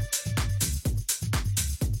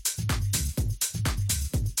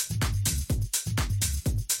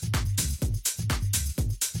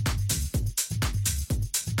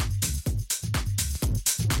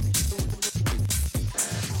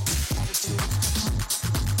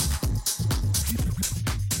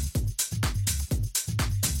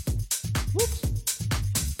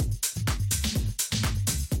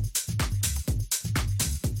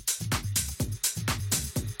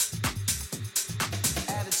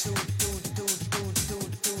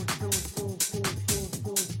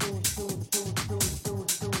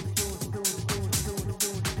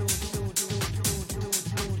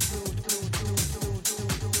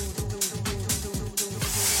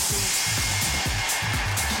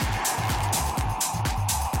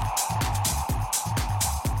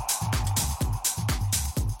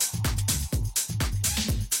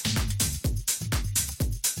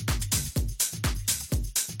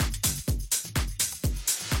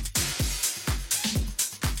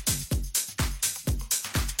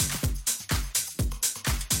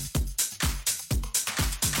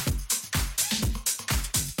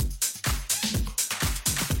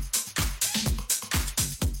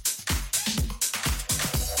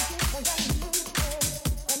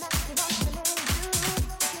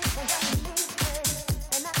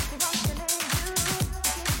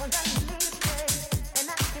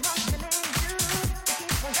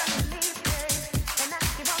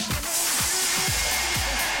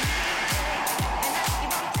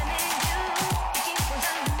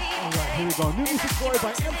 Here we go. New music story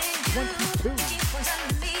by M22.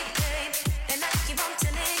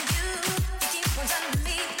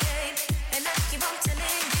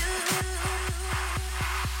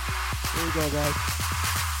 we go, guys.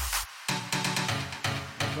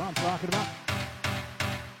 That's what I'm talking about.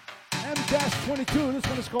 M-22, this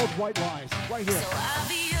one is called White Lies, right here. So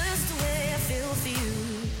obvious the way I feel for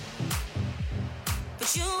you,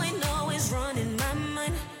 but you ain't always running my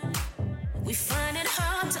mind. We find it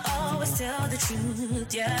hard to always tell the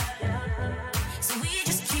truth, yeah. So we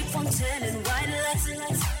just keep on telling white lies. It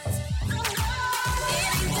ain't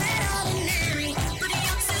that ordinary, but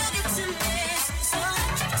you're too good to miss. So I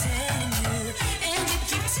keep telling you, and you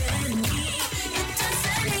keep telling me. It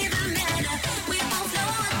doesn't even matter, we both know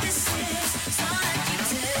what this is. So I keep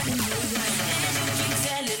telling you, and you keep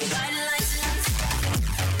telling white lies.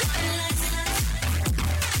 White lies.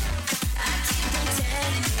 I keep on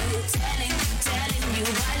telling you, telling you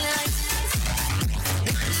white lies.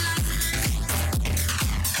 White lies.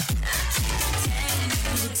 I keep on telling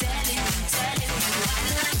you, telling you white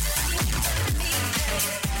lies. Me,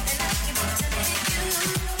 baby, and I keep on telling you,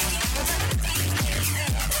 keep on telling me, baby.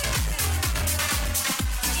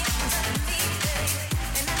 Keep on telling me, baby,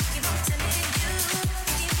 and I keep on telling you,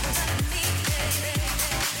 keep on telling me, baby.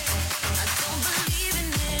 I don't believe in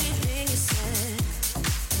anything you said,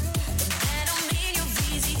 but that don't mean you're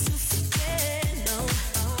easy to forget. No, I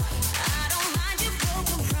don't mind your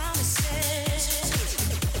broken promises, 'cause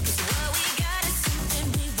what we got is something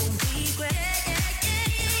we won't regret.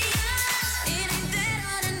 It ain't that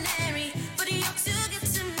ordinary, but you're too good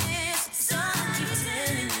to miss. So I keep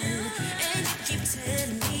telling you, and you keep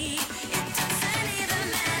telling me. It doesn't even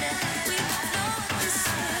matter, we both know what this is.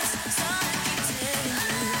 So I keep telling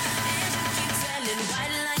you, and you keep telling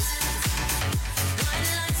white lies. White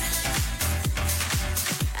lies.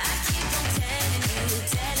 I keep on telling you,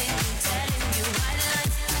 telling you white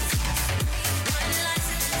lies. White lies. I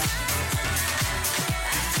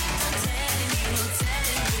keep on telling you,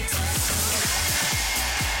 telling you.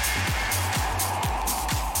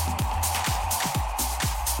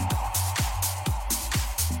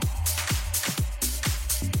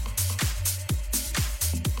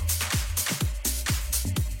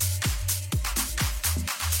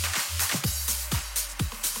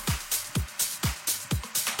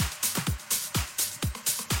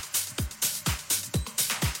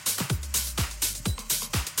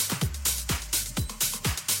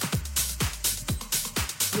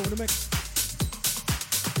 You want to mix?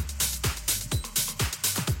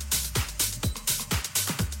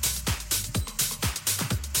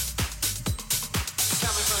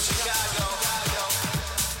 Coming from Chicago.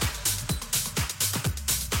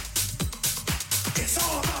 It's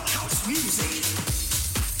all about house music.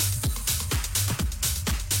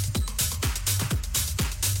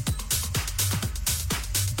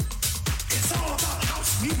 It's all about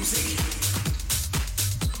house music.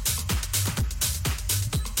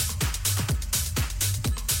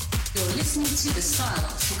 You're listening to the style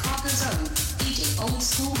of Chicago's own DJ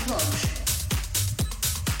OldSkool Roge.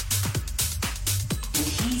 And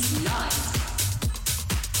he's live.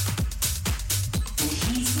 And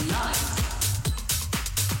he's live.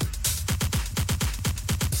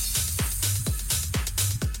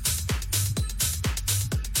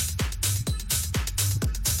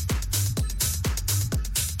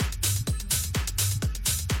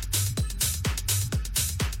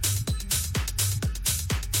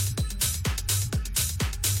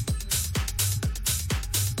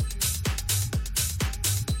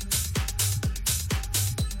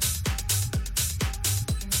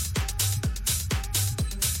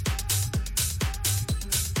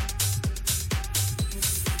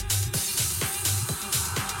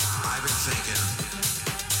 I've been thinking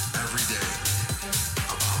every day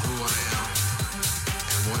about who I am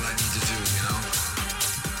and what I need to do, you know?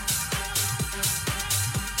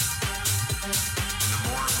 And the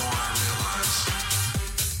more and more I realize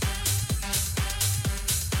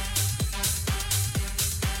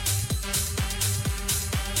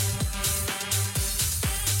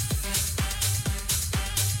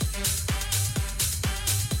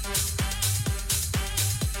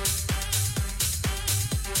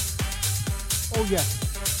Oh, yeah.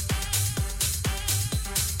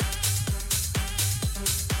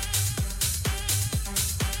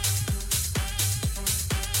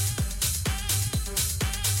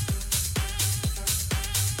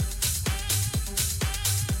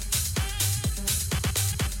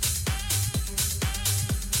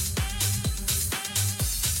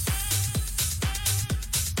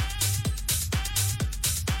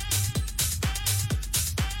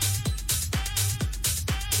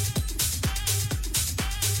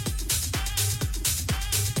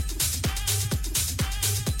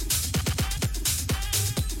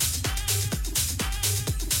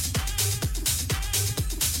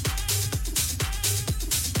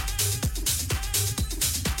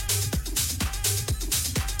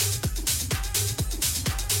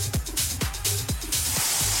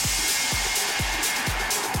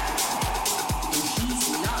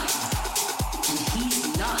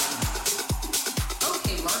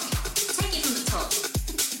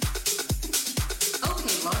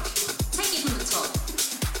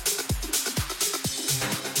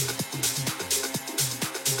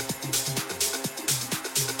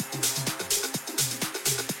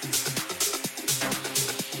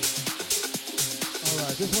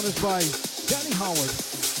 This one is by Danny Howard.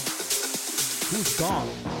 Who's gone?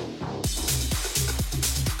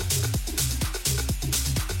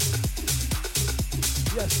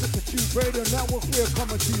 Yes, this is Tube Radio Network. We are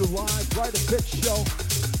coming to you live, right a pitch show.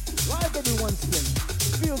 Live every Wednesday.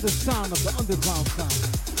 Feel the sound of the underground sound.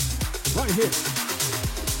 Right here.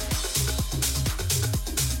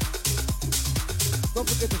 Don't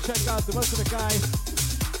forget to check out the rest of the guys.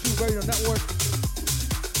 Tube Radio Network.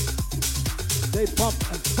 They bump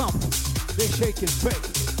and thump. They shake and bake.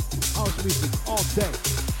 House music all day.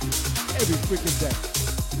 Every freaking day.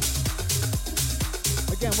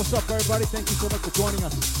 Again, what's up, everybody? Thank you so much for joining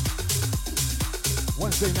us.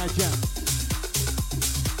 Wednesday Night Jam.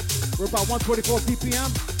 We're about 1:24 ppm.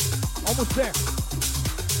 Almost there.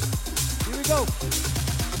 Here we go.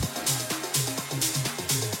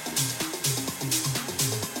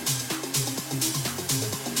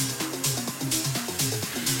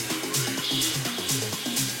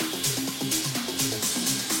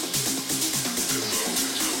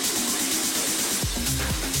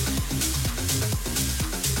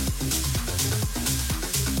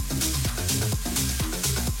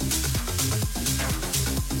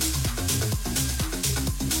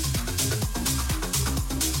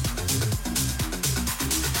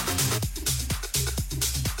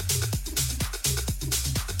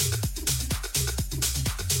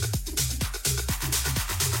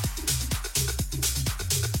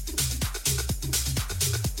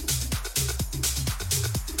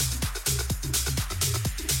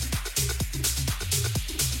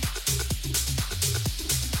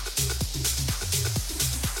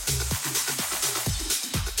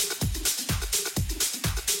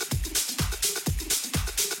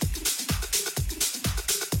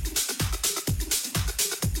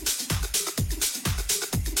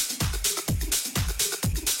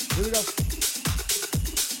 Here we go.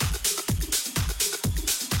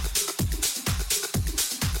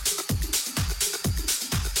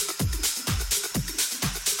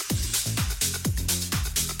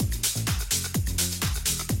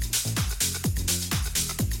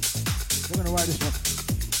 We're gonna ride this one.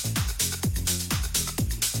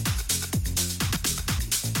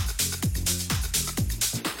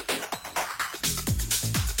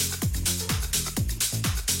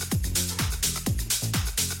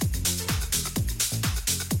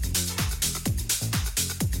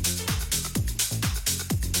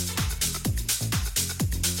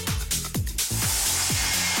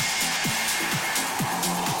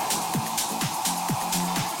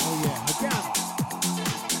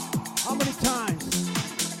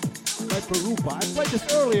 I played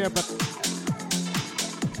this earlier, but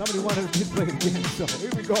somebody wanted me to play it again, so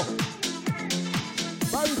here we go.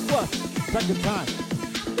 By request, second time.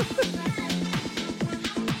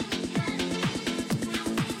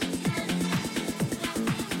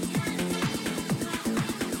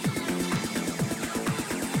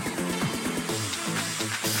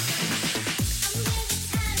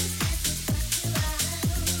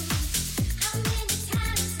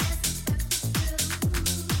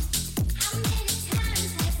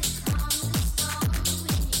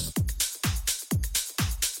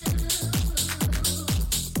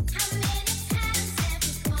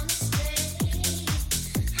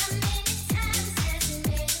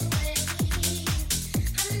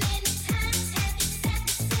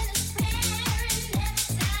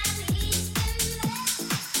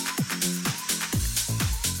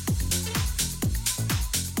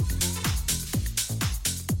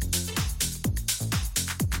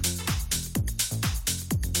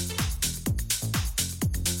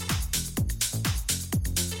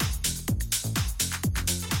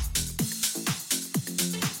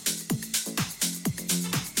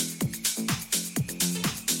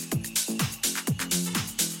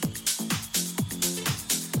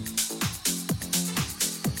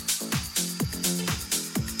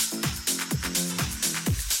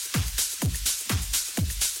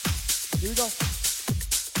 Here we go.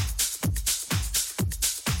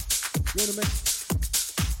 You're in the mix.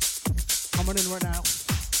 Coming in right now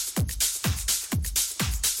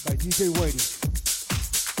by DJ Wadey.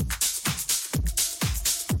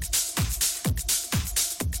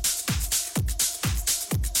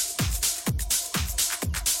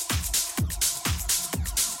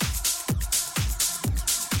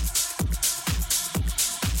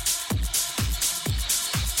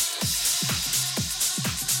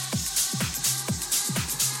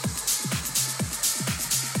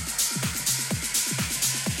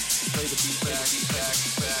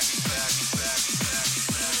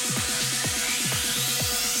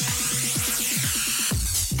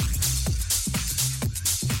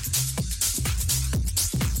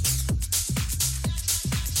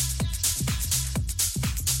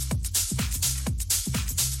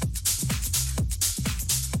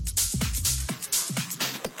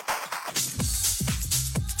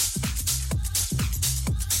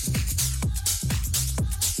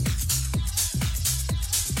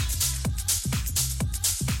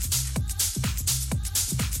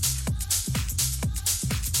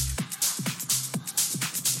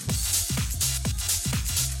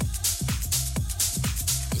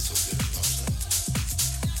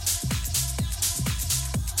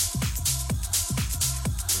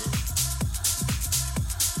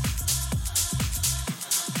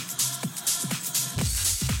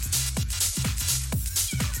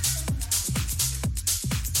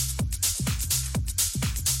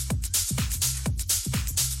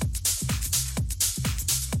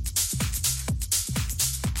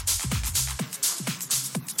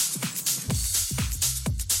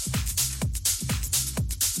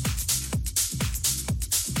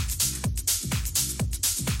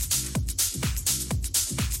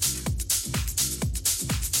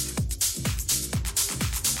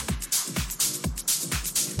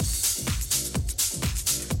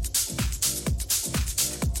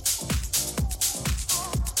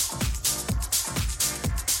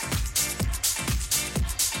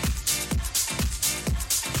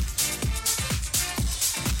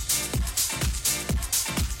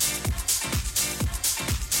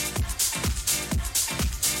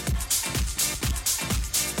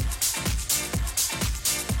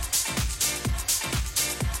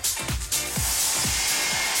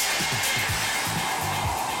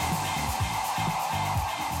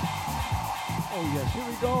 Oh yes, here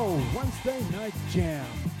we go. Wednesday Night Jam.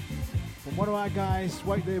 From one of our guys,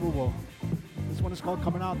 White Label. Well, this one is called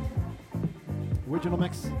Coming Out. Original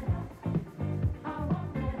mix.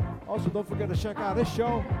 Also, don't forget to check out this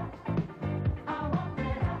show.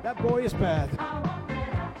 That Boy Is Bad.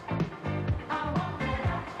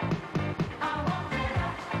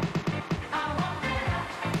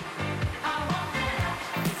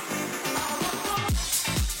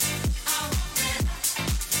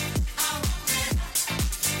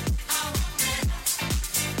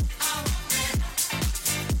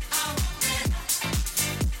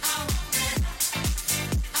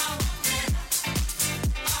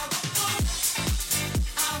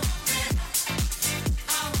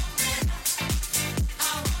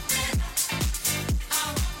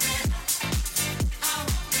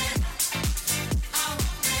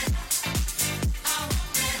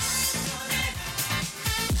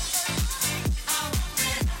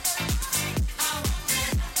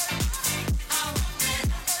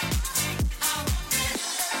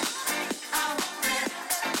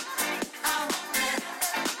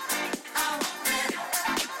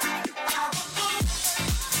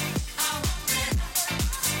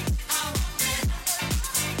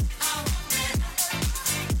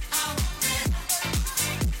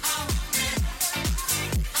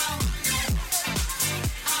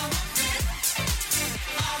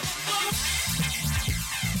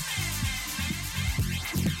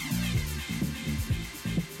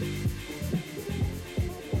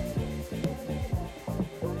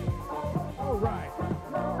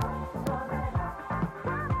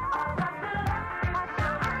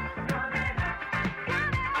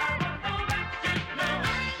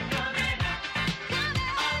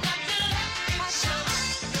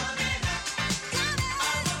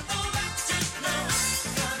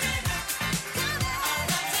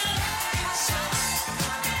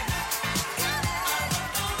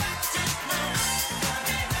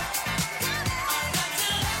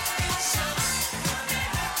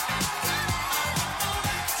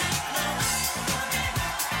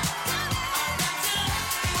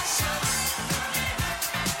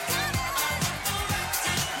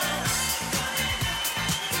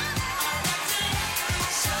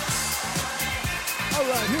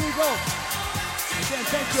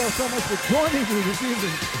 Thank you all so much for joining me this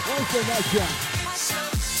evening. Wednesday Night Jam.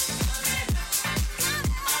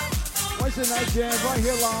 Wednesday Night Jam right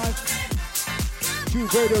here live.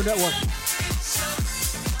 Tube Radio Network.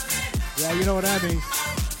 Yeah, you know what that means.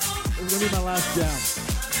 This is going to be my last jam.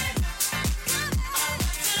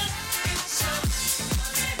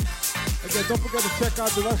 Again, don't forget to check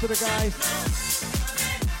out the rest of the guys.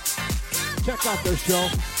 Check out their show.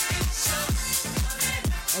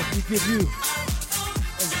 As we give you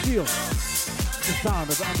and feel the sound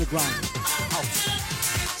of the underground house.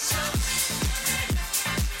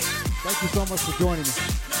 Thank you so much for joining me.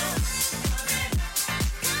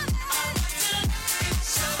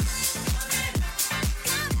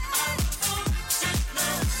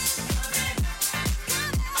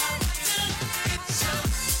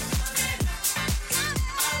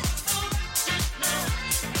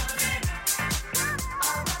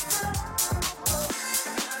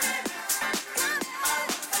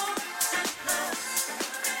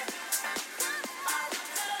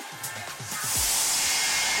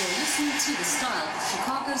 To the style of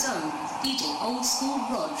Chicago's own DJ OldSkool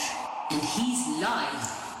Roge, and he's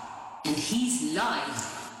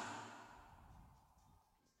live.